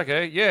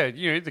 Okay, yeah.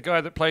 You know, the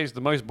guy that plays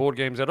the most board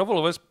games out of all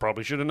of us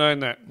probably should have known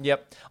that.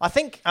 Yep. I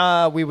think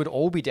we would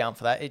all be down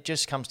for that. It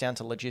just comes down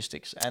to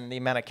logistics and the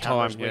amount of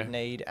cameras we'd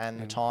need and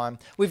the time.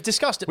 We've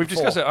discussed it We've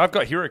before. discussed it. I've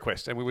got Hero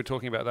Quest, and we were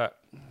talking about that.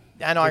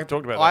 And We've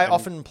talked about I that.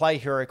 often play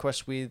Hero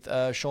Quest with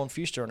Sean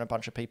Fuster and a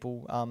bunch of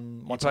people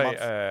once a month.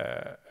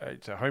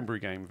 It's a homebrew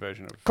game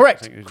version of...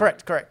 Correct. isn't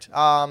it?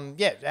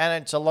 Yeah,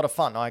 and it's a lot of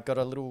fun. I got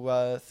a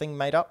little thing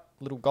made up,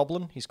 little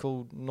goblin. He's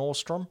called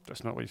Norstrom.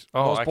 That's not what he's...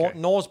 Oh, Norsborn, okay.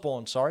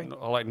 Norsborn, sorry.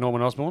 I like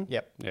Norman Osborn?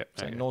 Yep. Yeah.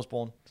 So Okay.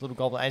 Norsborn, little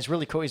goblin. And he's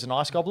really cool. He's an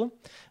ice goblin.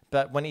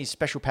 But when his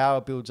special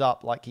power builds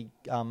up, like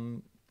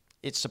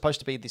it's supposed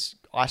to be this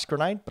ice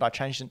grenade, but I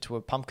changed it to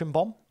a pumpkin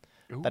bomb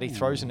that he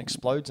throws and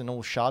explodes and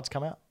all shards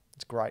come out.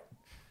 It's great.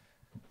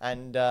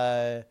 And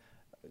I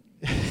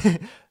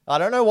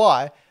don't know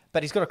why,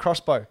 but he's got a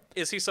crossbow.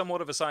 Is he somewhat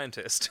of a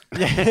scientist?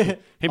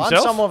 Himself?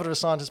 I'm somewhat of a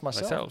scientist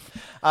myself.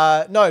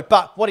 Myself. No,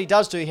 but what he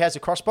does do, he has a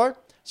crossbow.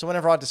 So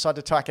whenever I decide to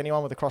attack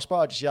anyone with a crossbow,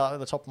 I just yell at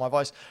the top of my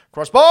voice,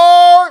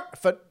 "Crossbow!"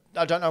 But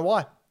I don't know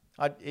why.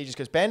 He just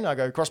goes, "Ben," I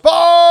go,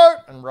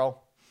 "Crossbow!" and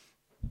roll.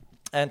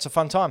 And it's a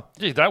fun time.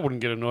 Gee, that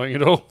wouldn't get annoying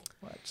at all.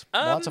 It's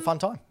a fun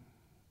time.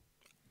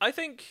 I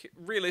think,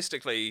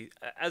 realistically,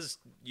 as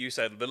you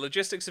said, the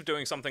logistics of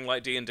doing something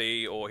like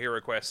D&D or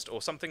Hero Quest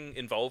or something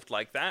involved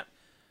like that,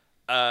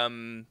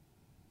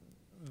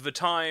 the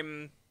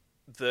time,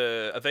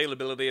 the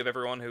availability of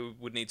everyone who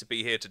would need to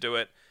be here to do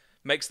it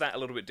makes that a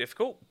little bit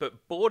difficult.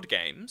 But board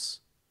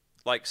games,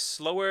 like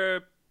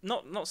slower,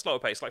 not slower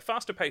paced, like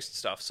faster paced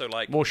stuff. So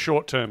like More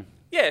short term.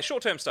 yeah,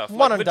 short term stuff. One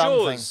like and the done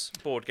Jaws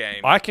board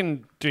game. I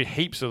can do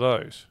heaps of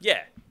those.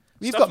 Yeah,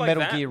 You've stuff got like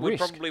Metal that Gear would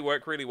Risk. probably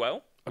work really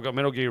well. I've got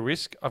Metal Gear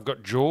Risk. I've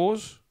got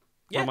Jaws.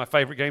 Yeah. One of my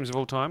favourite games of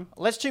all time.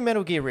 Let's do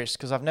Metal Gear Risk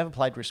because I've never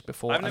played Risk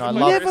before. I've and never I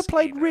played love Risk. Never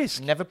played either.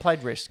 Risk. Never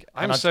played Risk.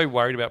 I'm And so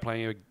worried about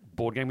playing a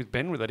board game with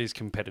Ben where that is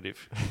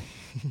competitive.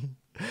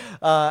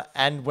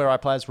 and where I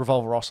play as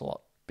Revolver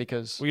Ocelot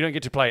because Well, you don't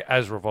get to play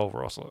as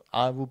Revolver Ocelot.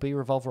 I will be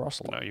Revolver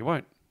Ocelot. No, you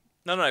won't.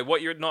 No.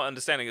 What you're not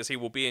understanding is he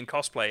will be in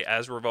cosplay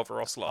as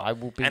Revolver Ocelot. I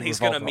will be and he's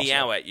going to Revolver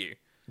meow Ocelot. at you.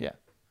 Yeah.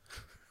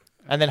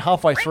 And then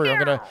halfway through,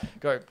 I'm going to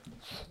go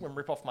and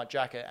rip off my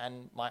jacket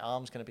and my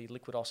arm's going to be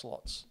Liquid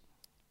Ocelots.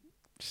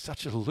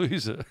 Such a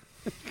loser.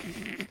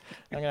 I'm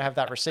going to have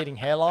that receding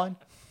hairline.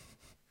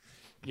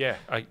 Yeah,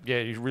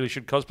 you really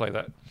should cosplay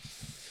that.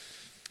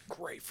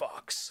 Grey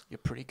Fox. You're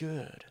pretty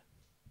good.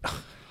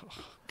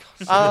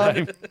 So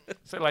lame.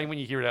 So lame when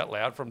you hear it out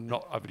loud from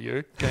not a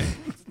video game.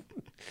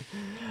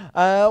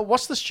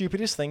 What's the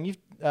stupidest thing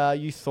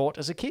you thought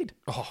as a kid?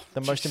 Oh,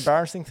 The most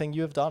embarrassing thing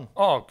you have done?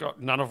 Oh, God,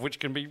 none of which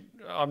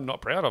I'm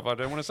not proud of. I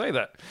don't want to say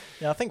that.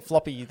 Yeah, I think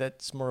Floppy,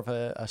 that's more of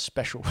a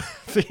special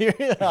for you.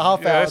 A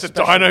half Yeah, hour it's a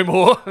special. dino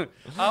more.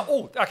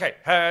 Okay.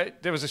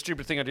 There was a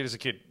stupid thing I did as a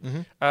kid.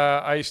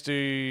 I used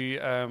to,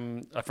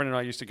 a friend and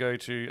I used to go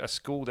to a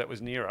school that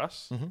was near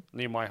us,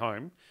 near my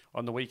home,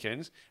 on the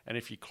weekends. And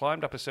if you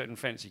climbed up a certain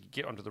fence, you could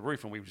get onto the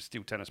roof and we would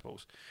steal tennis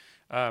balls.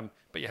 But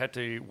you had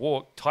to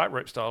walk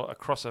tightrope style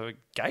across a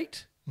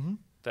gate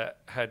that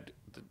had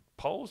the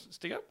poles that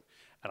stick up.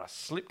 And I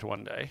slipped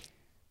one day.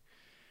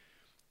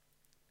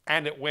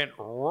 And it went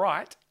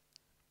right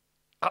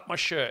up my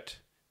shirt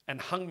and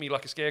hung me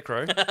like a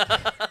scarecrow,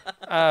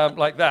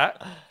 like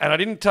that. And I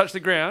didn't touch the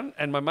ground,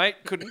 and my mate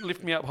couldn't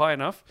lift me up high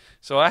enough.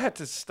 So I had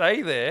to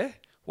stay there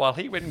while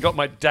he went and got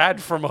my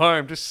dad from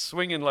home, just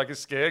swinging like a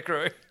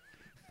scarecrow.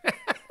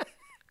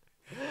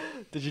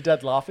 Did your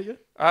dad laugh at you?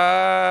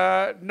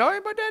 No,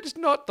 my dad's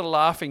not the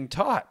laughing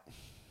type.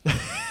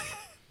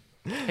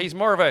 He's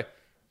more of a,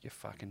 you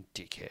fucking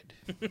dickhead.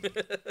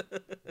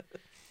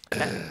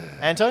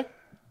 Anto?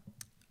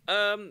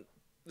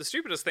 The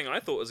stupidest thing I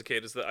thought as a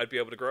kid is that I'd be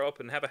able to grow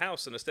up and have a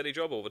house and a steady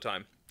job all the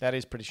time. That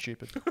is pretty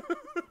stupid.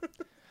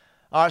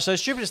 All right, so the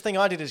stupidest thing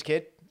I did as a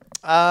kid,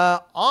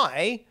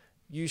 I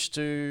used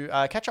to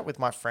catch up with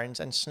my friends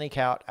and sneak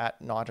out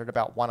at night at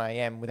about 1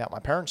 a.m. without my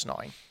parents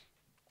knowing.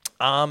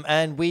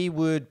 And we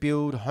would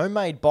build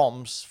homemade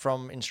bombs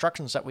from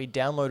instructions that we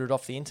downloaded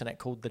off the internet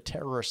called the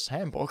Terrorist's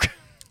Handbook.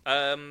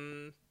 I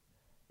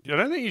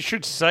don't think you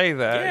should say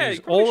that. Yeah, Use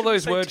you probably all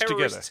those shouldn't say words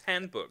together. Terrorist's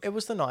Handbook. It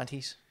was the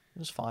 90s. It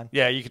was fine.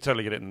 Yeah, you could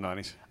totally get it in the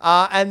 90s.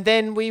 And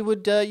then we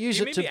would use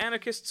You it mean to... the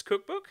Anarchist's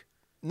Cookbook?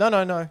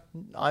 No.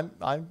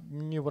 I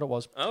knew what it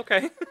was.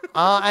 Okay.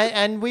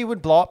 And we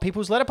would blow up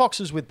people's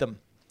letterboxes with them.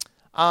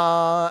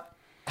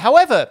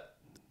 However,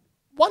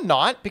 one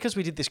night, because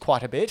we did this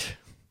quite a bit,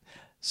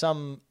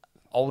 some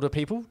older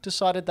people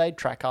decided they'd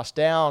track us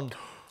down.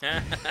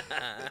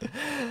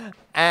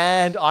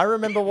 And I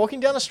remember walking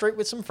down the street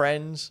with some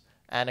friends,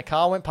 and a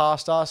car went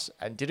past us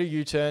and did a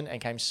U-turn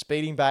and came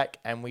speeding back,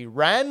 and we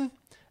ran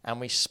and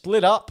we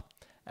split up,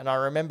 And I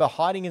remember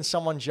hiding in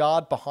someone's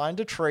yard behind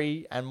a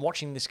tree and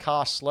watching this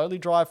car slowly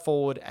drive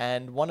forward,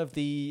 and one of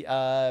the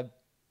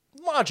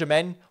larger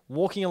men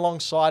walking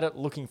alongside it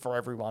looking for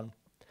everyone.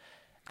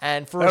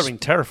 And That would have been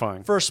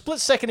terrifying. for a split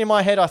second in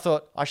my head, I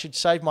thought I should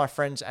save my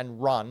friends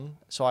and run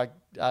so I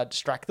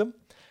distract them.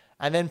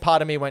 And then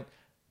part of me went,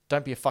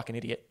 don't be a fucking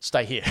idiot.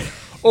 Stay here.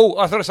 Oh,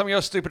 I thought of something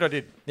else stupid I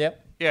did.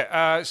 Yep.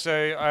 Yeah, so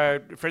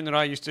a friend and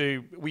I used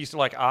to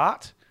like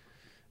art,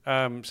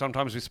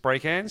 sometimes with spray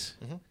cans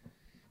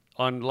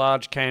on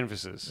large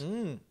canvases.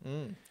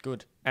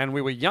 Good. And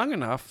we were young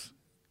enough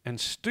and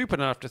stupid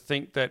enough to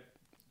think that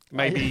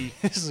maybe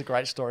This is a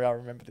great story. I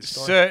remember this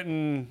story.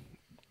 certain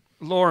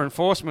law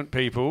enforcement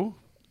people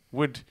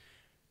would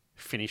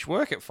finish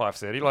work at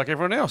 5:30 like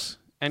everyone else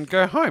and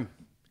go home.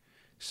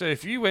 So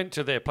if you went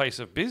to their place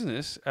of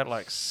business at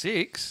like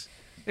 6,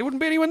 there wouldn't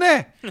be anyone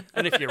there.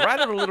 And if you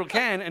rattled a little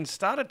can and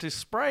started to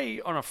spray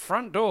on a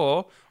front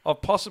door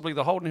of possibly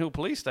the Holden Hill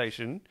police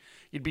station,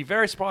 you'd be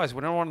very surprised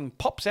when everyone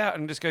pops out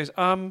and just goes,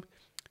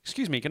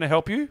 excuse me, can I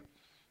help you?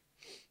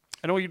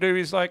 And all you do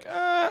is like,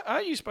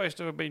 are you supposed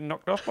to have been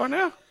knocked off by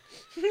now?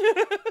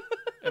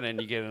 And then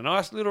you get a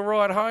nice little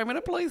ride home in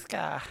a police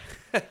car.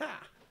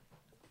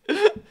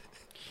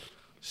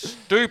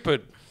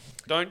 Stupid.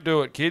 Don't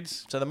do it,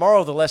 kids. So the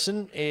moral of the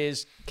lesson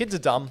is kids are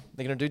dumb.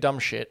 They're going to do dumb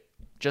shit.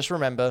 Just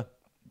remember.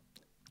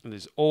 And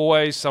there's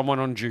always someone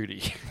on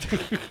duty.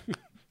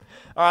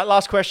 All right,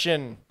 last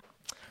question.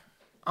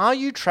 Are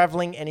you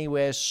traveling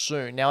anywhere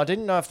soon? Now, I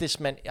didn't know if this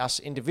meant us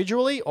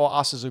individually or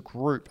us as a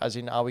group, as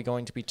in are we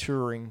going to be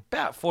touring?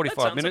 About Let's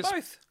 45 answer minutes.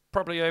 both.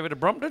 Probably over to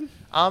Brompton.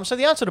 So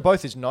the answer to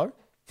both is no.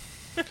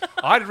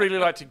 I'd really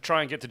like to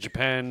try and get to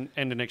Japan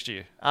end of next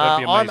year.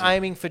 That'd be I'm amazing.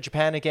 aiming for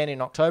Japan again in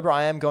October.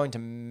 I am going to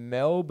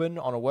Melbourne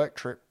on a work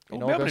trip in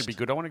Melbourne August. would be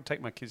good. I want to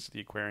take my kids to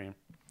the aquarium.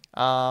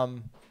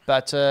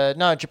 But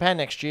no, Japan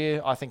next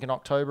year. I think in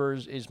October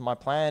is my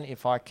plan.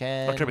 If I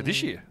can. October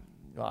this year?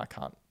 Well, I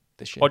can't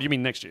this year. Oh, do you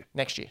mean next year?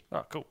 Next year.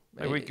 Oh, cool.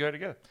 Maybe we could go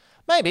together.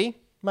 Maybe.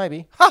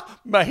 Maybe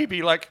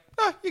like,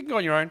 you can go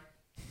on your own.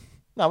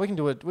 No, we can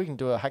do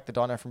a hack the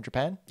dino from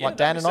Japan, Yeah, like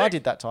Dan that'd and be I sick.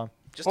 did that time.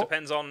 Just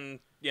depends on,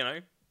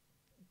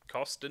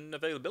 cost and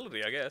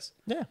availability, I guess.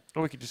 Yeah.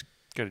 Or we could just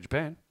go to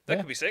Japan. That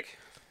Yeah. could be sick.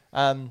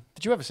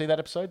 Did you ever see that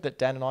episode that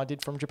Dan and I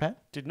did from Japan?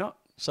 Did not.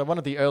 So one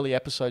of the early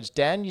episodes,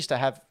 Dan used to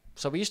have.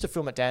 So we used to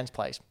film at Dan's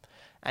place,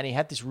 and he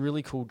had this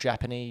really cool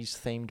Japanese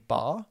themed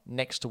bar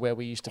next to where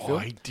we used to Oh,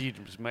 film. he did.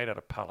 It was made out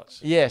of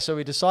pallets. Yeah, so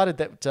we decided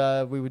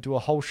that we would do a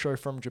whole show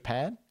from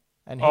Japan,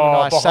 and he and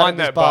I sat at behind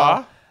this that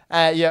bar?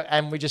 Yeah,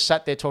 and we just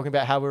sat there talking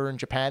about how we were in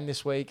Japan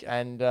this week,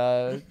 and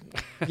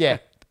yeah,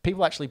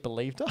 people actually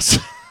believed us.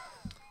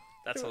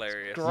 That's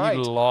hilarious. great.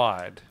 You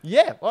lied.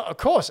 Yeah, well, of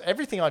course,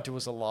 everything I do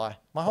is a lie.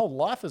 My whole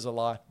life is a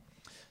lie.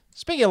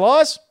 Speaking of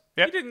lies,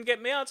 Yep. You didn't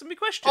get me answer my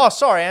question. oh,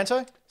 sorry,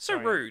 Anto. so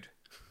rude.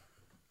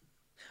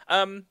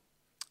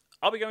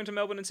 I'll be going to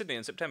Melbourne and Sydney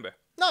in September.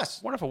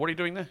 Nice. Wonderful. What are you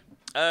doing there?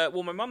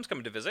 Well, my mum's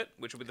coming to visit,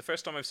 which will be the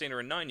first time I've seen her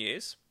in 9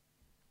 years.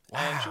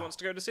 And she wants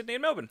to go to Sydney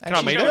and Melbourne. And Can I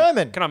she's meet her?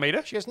 German. Can I meet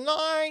her? She goes 9.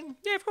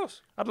 Yeah, of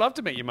course. I'd love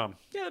to meet your mum.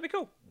 Yeah, that'd be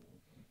cool.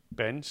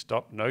 Ben,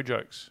 stop. No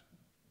jokes.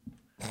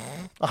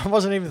 I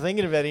wasn't even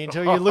thinking about it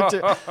until you looked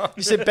at.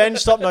 You said, Ben,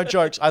 stop, no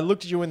jokes. I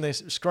looked at you in the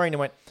screen and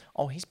went,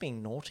 oh, he's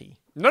being naughty.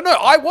 No,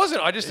 I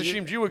wasn't. I just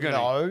assumed you were going to.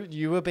 No,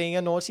 you were being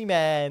a naughty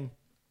man.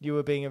 You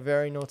were being a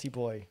very naughty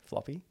boy,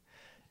 Floppy.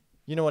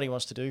 You know what he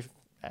wants to do,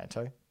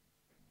 Anto?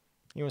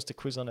 He wants to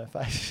quiz on her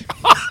face.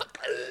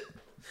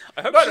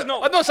 I hope she's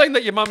not. I'm not saying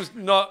that your mum's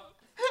not.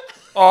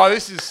 Oh,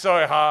 this is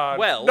so hard.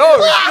 Well.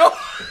 No.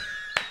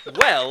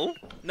 Well,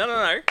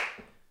 no.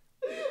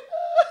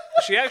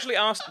 She actually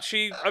asked.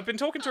 I've been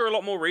talking to her a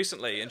lot more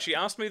recently, and she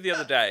asked me the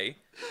other day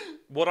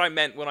what I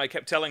meant when I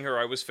kept telling her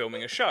I was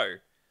filming a show.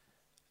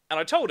 And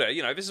I told her,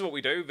 this is what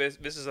we do.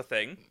 This is a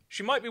thing.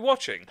 She might be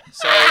watching.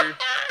 So,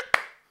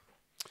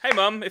 hey,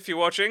 Mum, if you're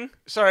watching,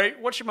 Sorry,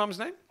 what's your mum's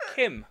name?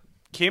 Kim.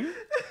 Kim?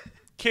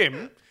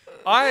 Kim?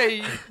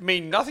 I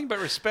mean nothing but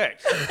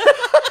respect.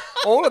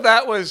 All of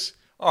that was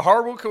a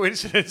horrible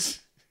coincidence.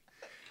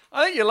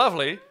 I think you're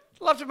lovely.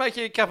 Love to make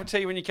you a cup of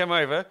tea when you come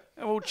over,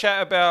 and we'll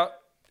chat about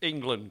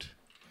England.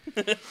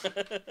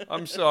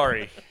 I'm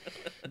sorry.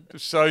 I'm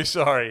so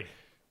sorry.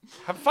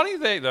 Funny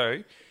thing,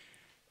 though,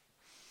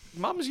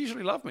 mums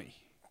usually love me.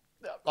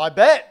 I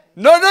bet.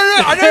 No,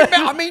 I don't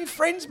mean, I mean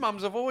friends'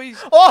 mums have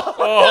always...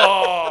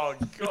 Oh,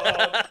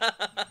 God.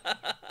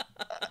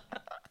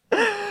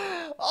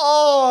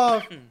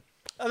 Oh,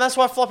 and that's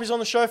why Floppy's on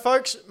the show,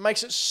 folks.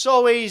 Makes it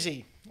so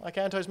easy. Like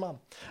Anto's mum.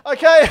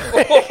 Okay.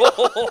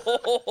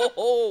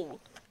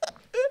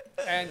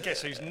 And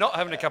guess who's not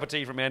having a cup of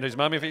tea from Andrew's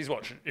mum if she's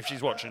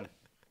watching?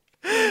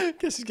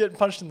 Guess he's getting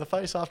punched in the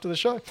face after the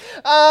show.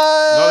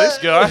 Not this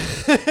guy.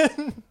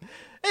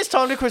 It's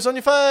time to quiz on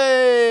your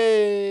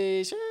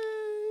face. Yay.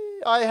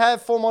 I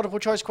have 4 multiple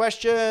choice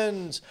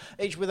questions,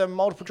 each with a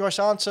multiple choice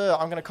answer.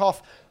 I'm going to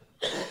cough.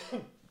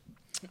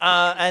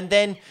 And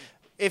then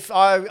If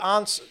I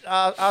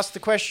ask the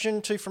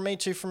question, 2 from me,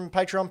 2 from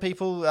Patreon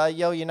people,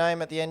 yell your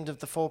name at the end of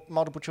the 4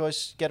 multiple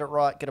choice, get it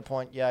right, get a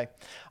point, yay.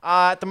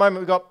 At the moment,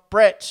 we've got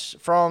Brett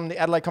from the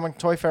Adelaide Comic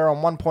Toy Fair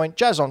on 1 point,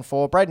 Jazz on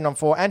 4, Braden on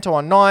 4, Anto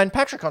on 9,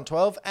 Patrick on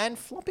 12, and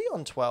Floppy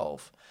on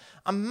 12.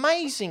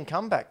 Amazing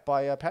comeback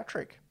by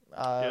Patrick.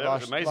 That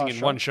was amazing in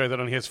one show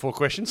that only has 4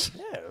 questions.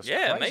 Yeah, it was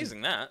Yeah, crazy.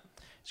 amazing that.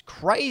 It's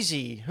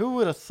crazy. Who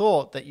would have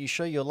thought that you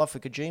show your love for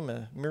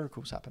Kojima,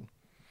 miracles happen?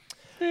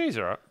 Yeah, he's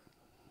all right.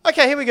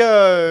 Okay, here we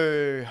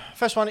go.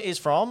 First one is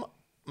from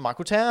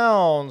Michael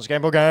Towns.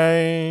 Game Boy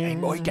Games.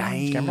 Game Boy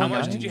Games. How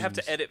much did you have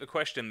to edit the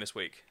question this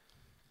week?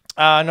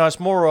 No, it's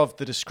more of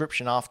the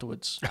description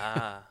afterwards.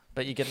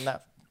 But you're getting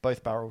that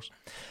both barrels.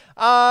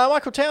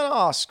 Michael Town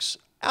asks,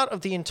 out of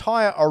the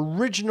entire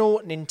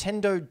original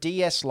Nintendo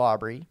DS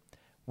library,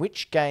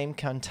 which game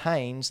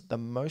contains the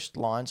most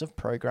lines of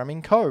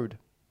programming code?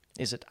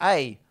 Is it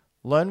A,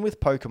 Learn with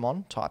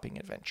Pokemon Typing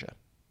Adventure,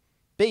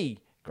 B,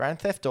 Grand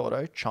Theft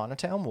Auto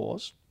Chinatown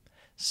Wars,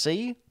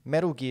 C,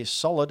 Metal Gear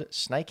Solid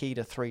Snake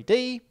Eater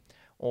 3D,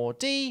 or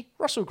D,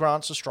 Russell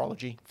Grant's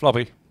Astrology?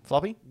 Floppy.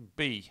 Floppy?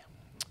 B.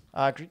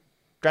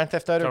 Grand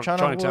Theft Auto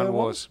Chinatown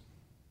Wars.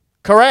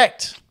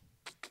 Correct.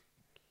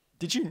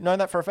 Did you know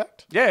that for a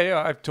fact?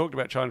 Yeah. I've talked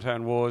about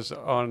Chinatown Wars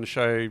on a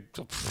show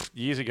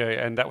years ago,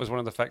 and that was one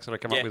of the facts that I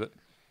came up with it.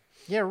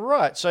 Yeah,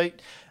 right. So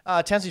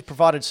Townsend's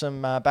provided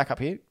some backup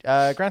here.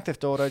 Grand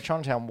Theft Auto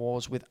Chinatown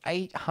Wars with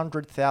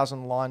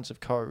 800,000 lines of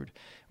code,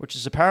 which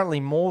is apparently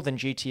more than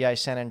GTA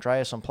San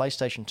Andreas on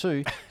PlayStation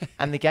 2,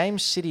 and the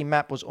game's city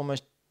map was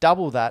almost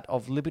double that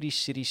of Liberty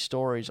City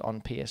Stories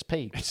on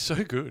PSP. It's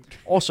so good.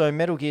 Also,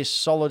 Metal Gear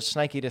Solid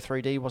Snake Eater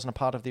 3D wasn't a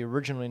part of the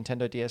original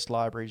Nintendo DS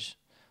libraries.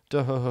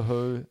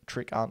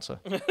 Trick answer.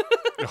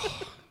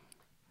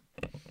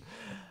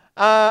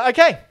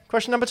 Okay,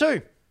 question number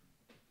 2.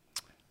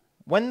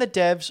 When the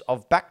devs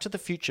of Back to the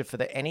Future for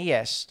the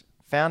NES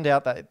found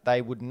out that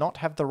they would not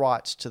have the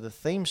rights to the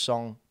theme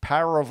song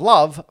Power of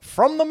Love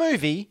from the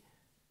movie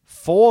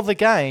for the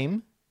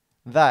game,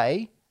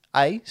 they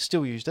A,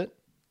 still used it,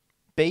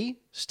 B,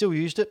 still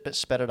used it but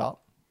sped it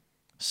up,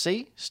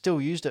 C,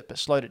 still used it but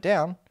slowed it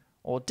down,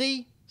 or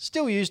D,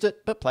 still used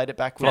it but played it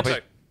backwards.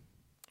 Floppy.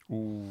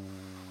 Ooh.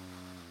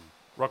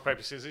 Rock,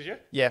 paper, scissors, yeah?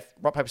 Yeah,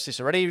 rock, paper,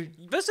 scissors. Ready?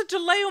 There's a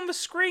delay on the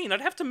screen.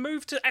 I'd have to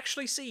move to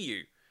actually see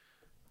you.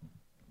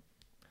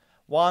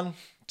 1,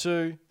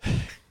 2.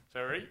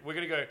 Sorry, we're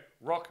going to go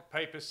rock,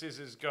 paper,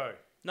 scissors, go.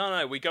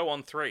 No, we go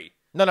on 3.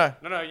 No.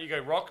 No, you go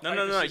rock, No,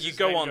 paper, no, scissors, you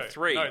go then on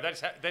 3. No,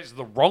 that's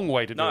the wrong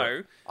way to do No.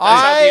 it.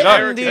 I That's how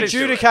am the Americans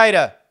do it.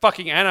 adjudicator.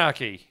 Fucking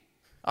anarchy.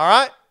 All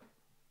right?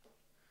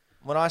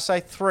 When I say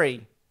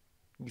 3,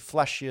 you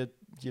flash your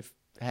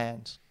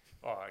hands.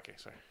 Oh, okay,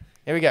 sorry.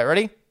 Here we go.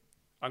 Ready?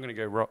 I'm going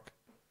to go rock.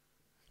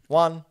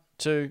 1,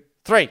 2,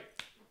 3.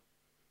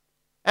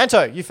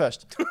 Anto, you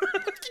first.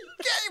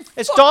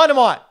 It's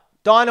dynamite.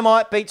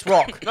 Dynamite beats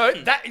rock. No,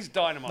 that is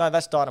dynamite. No,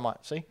 that's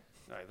dynamite. See?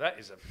 No, that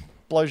is a...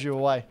 Blows you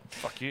away.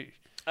 Fuck you.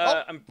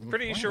 I'm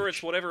pretty sure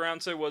it's whatever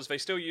answer was. They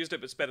still used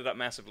it, but sped it up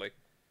massively.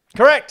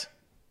 Correct.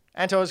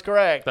 Anto is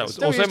correct. That was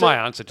Still also used my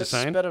it, answer, just but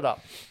saying. Sped it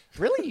up.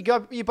 Really?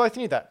 You both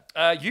knew that?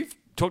 You've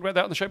talked about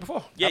that on the show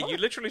before. Yeah, you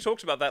literally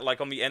talked about that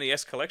like on the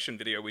NES collection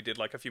video we did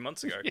like a few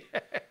months ago.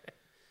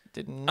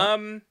 Didn't.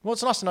 Well,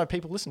 it's nice to know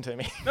people listen to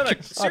me. No,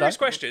 serious don't.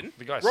 question.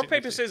 The guy Rock, sitting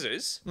paper, next to you.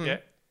 scissors. Yeah.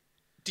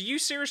 Do you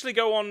seriously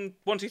go on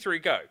 1, 2, 3,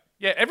 go?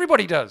 Yeah,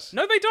 everybody does.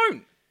 No, they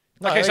don't.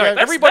 No, Okay, they sorry,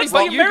 go, everybody That's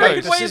but the you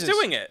American goes. way of Scissors.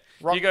 doing it.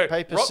 Rock, You go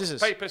paper, rock, scissors.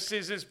 paper,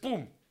 scissors,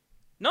 boom.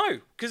 No,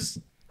 because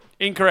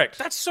Incorrect.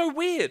 that's so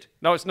weird.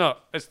 No, it's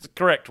not. It's the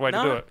correct way to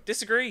do No, it.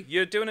 disagree.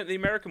 You're doing it the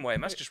American way,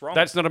 and that's just wrong.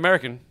 That's not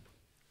American.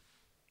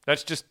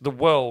 That's just the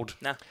world.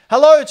 Nah.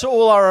 Hello to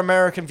all our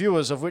American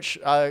viewers, of which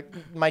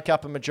make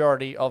up a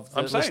majority of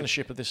the I'm saying,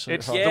 listenership of this.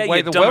 it's- show. Yeah, the way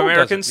you the dumb world does it.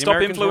 Americans. The Stop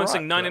Americans were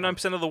influencing right,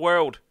 99% of the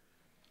world.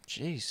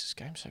 Jeez, this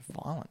game's so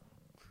violent.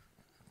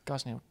 You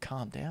guys need to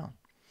calm down.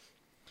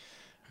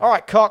 All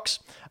right, Cox.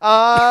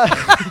 Yeah,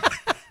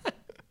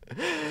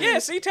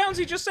 see,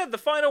 Townsy just said the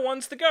final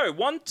ones to go.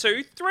 1,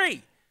 2,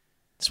 3.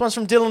 This one's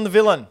from Dylan the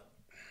Villain.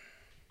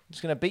 He's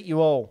going to beat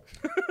you all.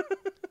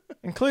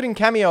 Including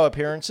cameo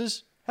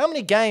appearances, how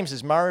many games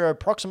has Mario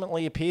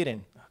approximately appeared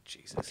in? Oh,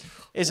 Jesus.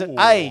 Is it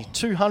A,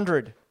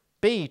 200,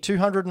 B,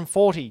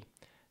 240,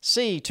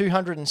 C,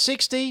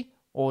 260,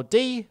 or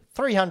D,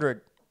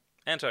 300?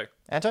 Anto,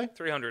 Anto?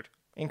 300.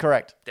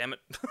 Incorrect. Damn it.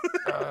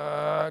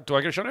 Do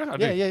I get a shot now? I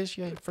do. Yeah,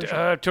 for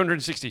sure.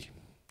 260.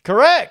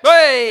 Correct.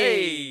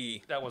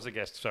 Hey! That was a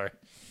guess. Sorry.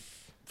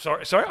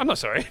 Sorry. I'm not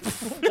sorry.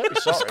 Don't be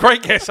It's a sorry.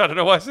 great guess. I don't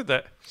know why I said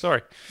that.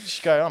 Sorry.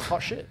 Just go, I'm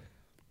hot shit.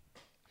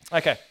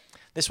 Okay.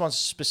 This one's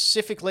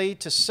specifically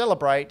to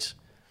celebrate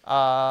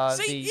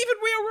See, even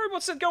We Are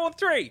Robots said go on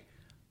 3.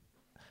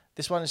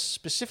 This one is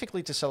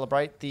specifically to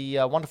celebrate the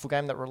wonderful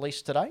game that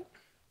released today,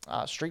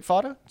 Street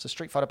Fighter. It's a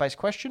Street Fighter-based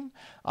question.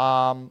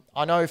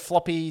 I know,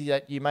 Floppy,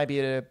 that you may be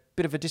at a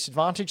bit of a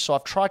disadvantage, so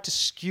I've tried to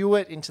skew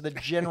it into the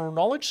general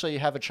knowledge so you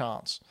have a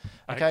chance.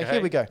 Okay,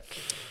 here we go.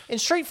 In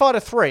Street Fighter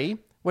 3,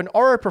 when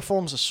Oro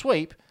performs a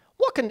sweep,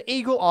 what can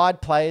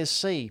eagle-eyed players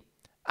see?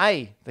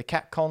 A, the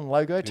Capcom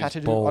logo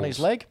tattooed on his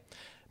balls. leg.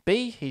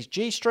 B, his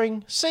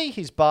G-string. C,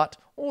 his butt.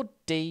 Or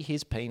D,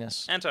 his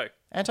penis. Anto,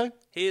 Anto?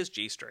 here's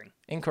G-string.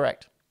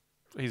 Incorrect.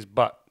 His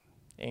butt.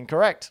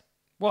 Incorrect.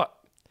 What?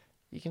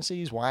 You can see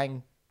his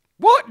wang.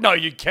 What? No,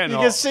 you You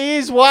cannot. can see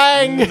his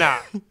wang. Nah.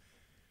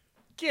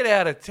 Get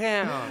out of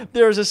town.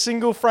 There is a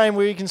single frame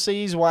where you can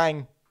see his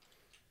wang.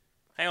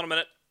 Hang on a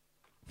minute.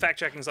 Fact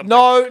checking something.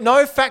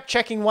 No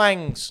fact-checking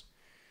wangs.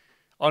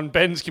 On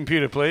Ben's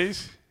computer,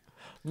 please.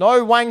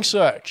 No wang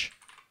search.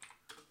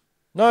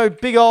 No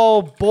big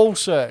old ball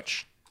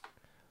search.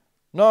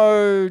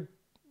 No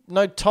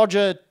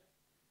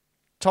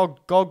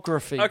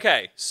togography.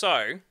 Okay,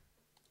 so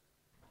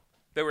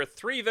there were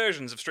 3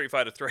 versions of Street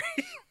Fighter 3.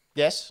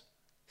 Yes.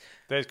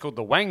 There's called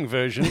the Wang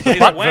version. The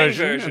butt Wang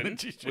version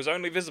was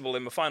only visible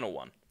in the final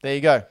one. There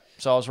you go.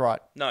 So I was right.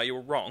 No, you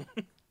were wrong.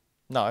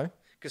 No.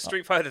 Because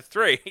Street Fighter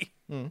 3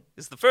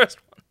 is the first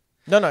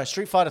one. No.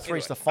 Street Fighter 3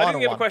 is the I final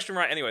didn't get one. the question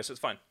right anyway, so it's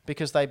fine.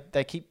 Because they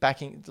keep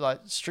backing, like,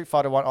 Street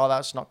Fighter 1, oh,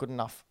 that's not good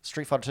enough.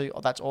 Street Fighter 2,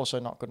 oh, that's also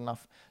not good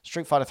enough.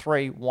 Street Fighter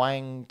 3,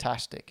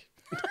 wang-tastic.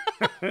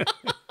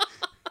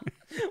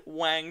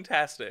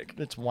 Wang-tastic.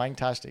 It's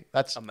wang-tastic.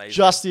 That's Amazing.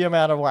 just the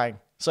amount of wang.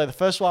 So the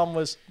first one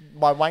was,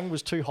 my wang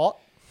was too hot.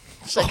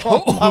 Second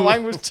one, my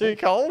wang was too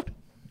cold.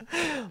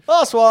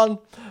 Last one,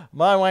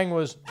 my wang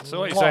was So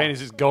what you're saying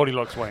is it's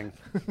Goldilocks Wang.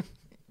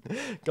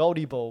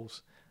 Goldie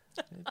balls.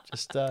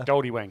 Just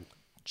Goldie Wang.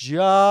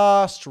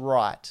 just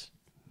right.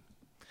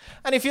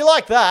 And if you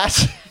like that,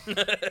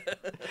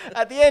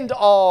 at the end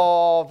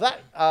of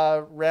that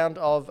round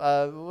of,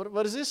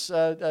 what is this?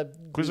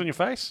 Quiz on your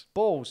face?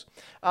 Balls.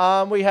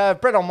 We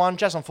have Brett on 1,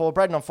 Jazz on 4,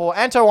 Braden on 4,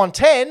 Anto on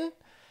 10,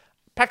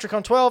 Patrick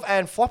on 12,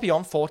 and Floppy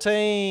on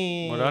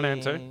 14. Well done,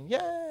 Anto.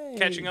 Yay.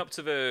 Catching up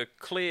to the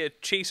clear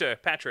cheater,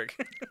 Patrick.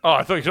 Oh,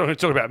 I thought you were going to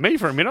talk about me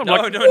for a minute. I'm No,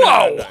 like, no,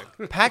 whoa!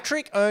 no.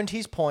 Patrick earned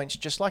his points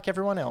just like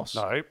everyone else.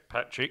 No,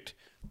 Patrick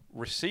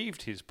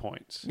received his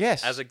points.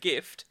 Yes. As a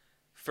gift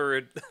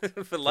for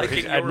for liking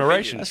his your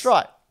admiration. opinions. That's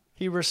right.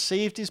 He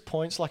received his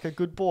points like a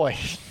good boy.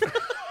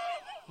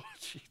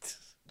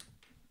 Jesus.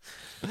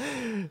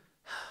 Didn't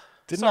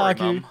Sorry,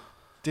 argue. Mum.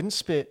 Didn't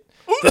spit.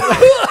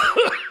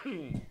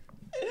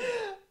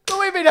 But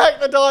we've been Hack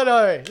the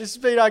Dino. This has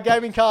been our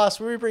gaming cast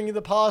where we bring you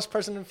the past,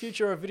 present, and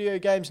future of video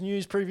games,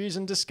 news, previews,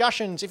 and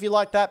discussions. If you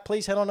like that,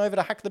 please head on over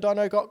to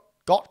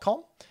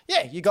hackthedino.com.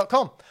 Yeah, you got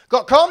com.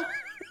 Got com?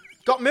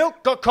 Got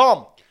milk? Got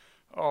com.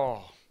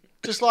 Oh.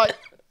 Just like,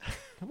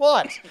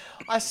 what?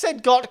 I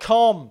said got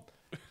com.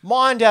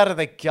 Mind out of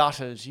the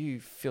gutters, you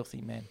filthy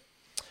men.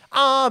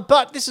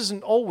 But this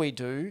isn't all we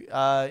do.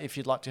 If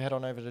you'd like to head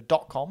on over to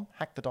 .com,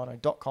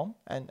 hackthedino.com,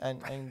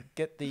 and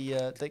get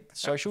the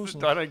socials.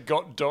 And Dino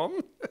got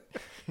Dom?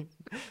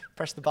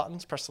 press the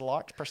buttons, press the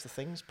likes, press the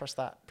things, press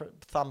that.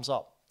 Thumbs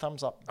up.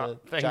 Thumbs up. The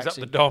Things up Jaxie.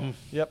 the Dom.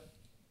 Yep.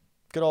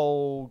 Good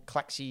old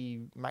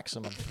Claxy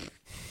Maximum.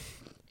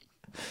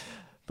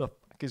 The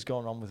fuck is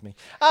going on with me?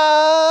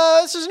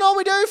 This isn't all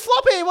we do.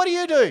 Floppy, what do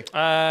you do?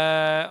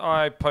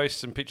 I post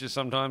some pictures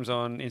sometimes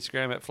on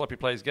Instagram at Floppy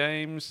Plays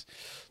Games.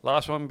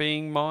 Last one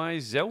being my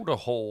Zelda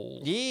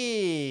haul.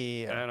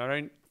 Yeah.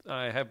 And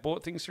I have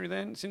bought things through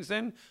then. Since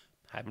then,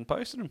 haven't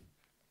posted them.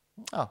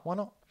 Oh, why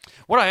not?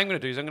 What I am going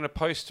to do is I'm going to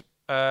post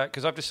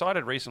because I've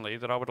decided recently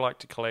that I would like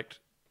to collect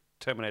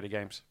Terminator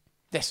games.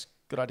 Yes,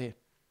 good idea.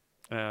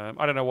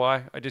 I don't know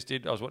why. I just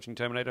did. I was watching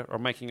Terminator or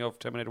making of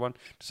Terminator 1.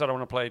 Decided I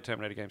want to play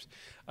Terminator games.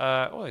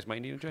 There's my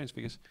Indiana Jones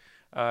figures.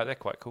 They're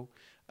quite cool.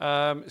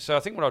 So I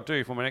think what I'll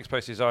do for my next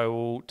post is I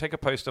will take a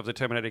post of the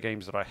Terminator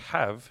games that I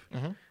have,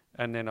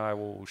 and then I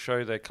will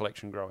show their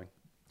collection growing.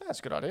 That's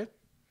a good idea.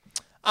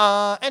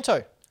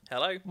 Anto,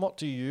 Hello. what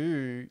do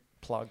you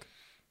plug?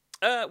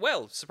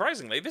 Well,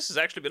 surprisingly, this has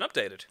actually been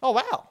updated. Oh,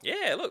 wow.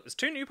 Yeah, look, there's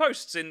 2 new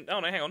posts in... Oh,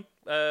 no, hang on.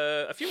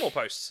 A few more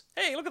posts.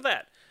 Hey, look at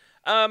that.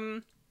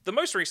 The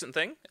most recent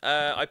thing,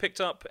 I picked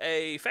up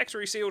a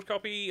factory-sealed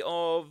copy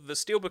of the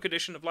Steelbook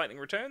edition of Lightning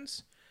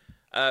Returns.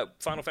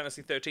 Final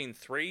Fantasy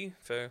 13-3,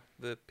 for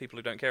the people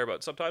who don't care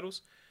about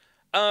subtitles.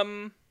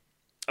 I've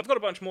got a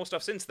bunch more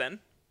stuff since then.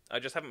 I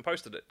just haven't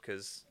posted it,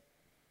 because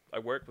I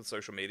work with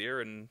social media,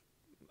 and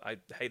I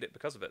hate it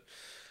because of it.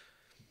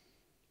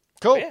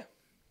 Cool. But yeah.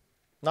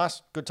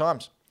 Nice. Good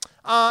times.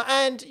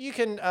 And you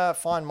can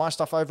find my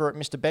stuff over at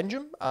Mr.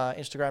 Benjamin,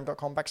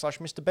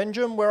 Instagram.com/Mr.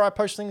 Benjamin, where I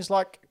post things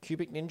like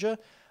Cubic Ninja.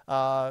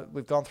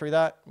 We've gone through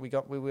that.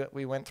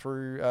 We went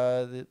through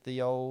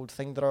the old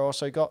thing that I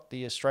also got,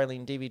 the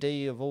Australian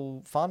DVD of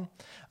all fun.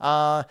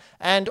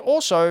 And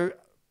also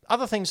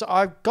other things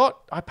I've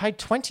got. I paid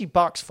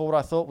 $20 for what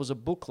I thought was a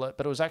booklet,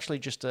 but it was actually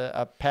just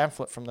a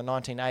pamphlet from the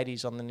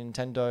 1980s on the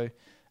Nintendo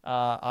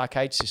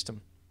arcade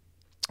system.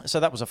 So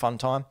that was a fun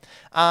time.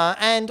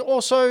 And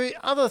also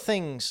other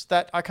things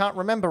that I can't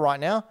remember right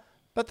now,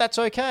 but that's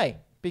okay.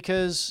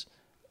 Because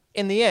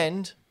in the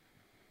end,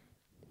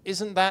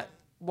 isn't that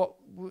what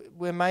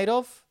we're made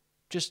of?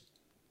 Just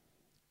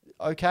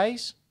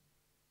okays?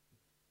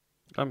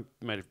 I'm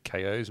made of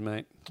KOs,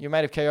 mate. You're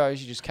made of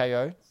KOs, you just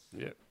KO.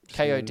 Yeah.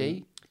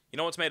 KOD. You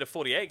know what's made of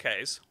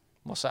 48Ks?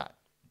 What's that?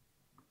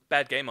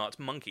 bad game art's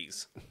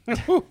monkeys.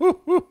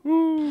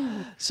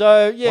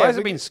 So, yeah. Why has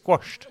it been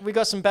squashed? We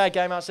got some bad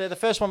game arts there. The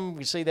first one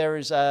we see there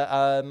is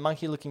a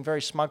monkey looking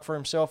very smug for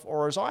himself,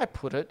 or as I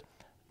put it,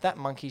 that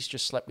monkey's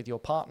just slept with your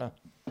partner.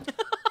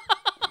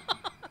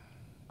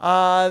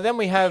 Then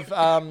we have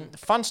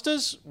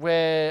Funsters,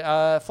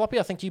 where Floppy,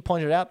 I think you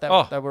pointed out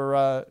that they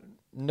were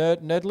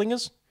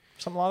nerdlingers,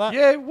 something like that.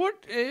 Yeah,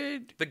 what?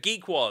 The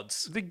Geek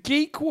Wads. The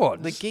Geek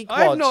Wads. The Geek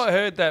I've Wads. not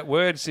heard that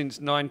word since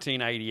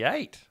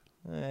 1988.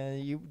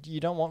 You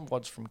don't want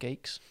wads from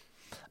geeks.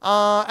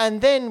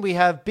 And then we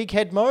have Big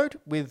Head Mode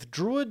with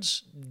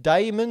Druids,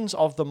 Daemons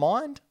of the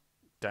Mind.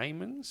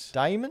 Daemons?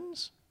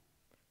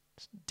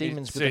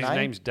 Demons So with a his name.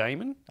 name's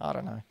Damon? I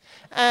don't know.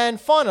 And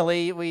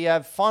finally, we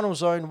have Final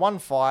Zone 1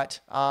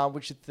 Fight,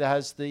 which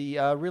has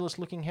the realest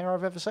looking hair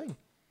I've ever seen.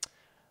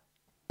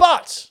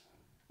 But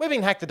we've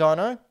been Hack the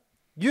Dino.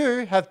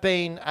 You have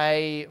been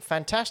a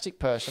fantastic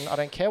person. I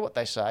don't care what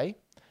they say.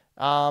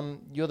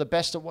 You're the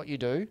best at what you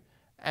do.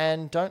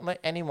 And don't let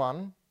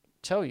anyone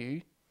tell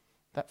you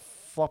that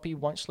Floppy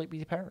won't sleep with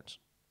your parents.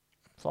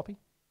 Floppy?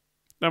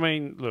 I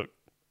mean, look,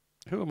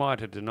 who am I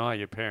to deny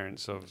your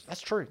parents of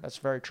That's true. That's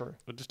very true.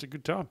 just a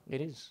good time?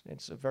 It is.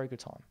 It's a very good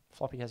time.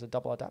 Floppy has a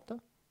double adapter.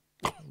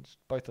 It's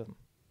both of them.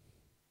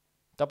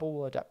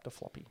 Double adapter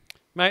Floppy.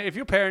 Mate, if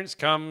your parents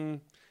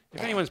come,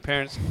 if anyone's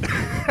parents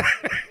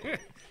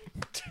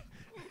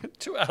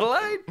to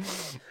Adelaide,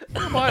 who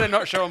am I to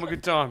not show them a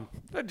good time?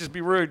 That'd just be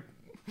rude.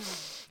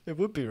 It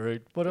would be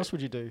rude. What else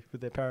would you do with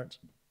their parents?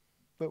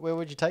 Where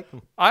would you take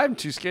them? I'm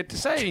too scared to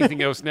say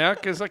anything else now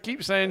because I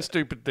keep saying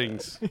stupid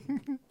things.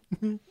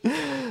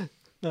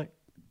 No.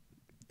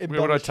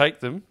 Where would I take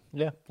them?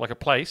 Yeah. Like a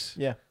place?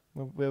 Yeah.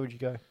 Where would you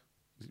go?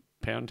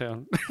 Pound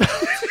Town.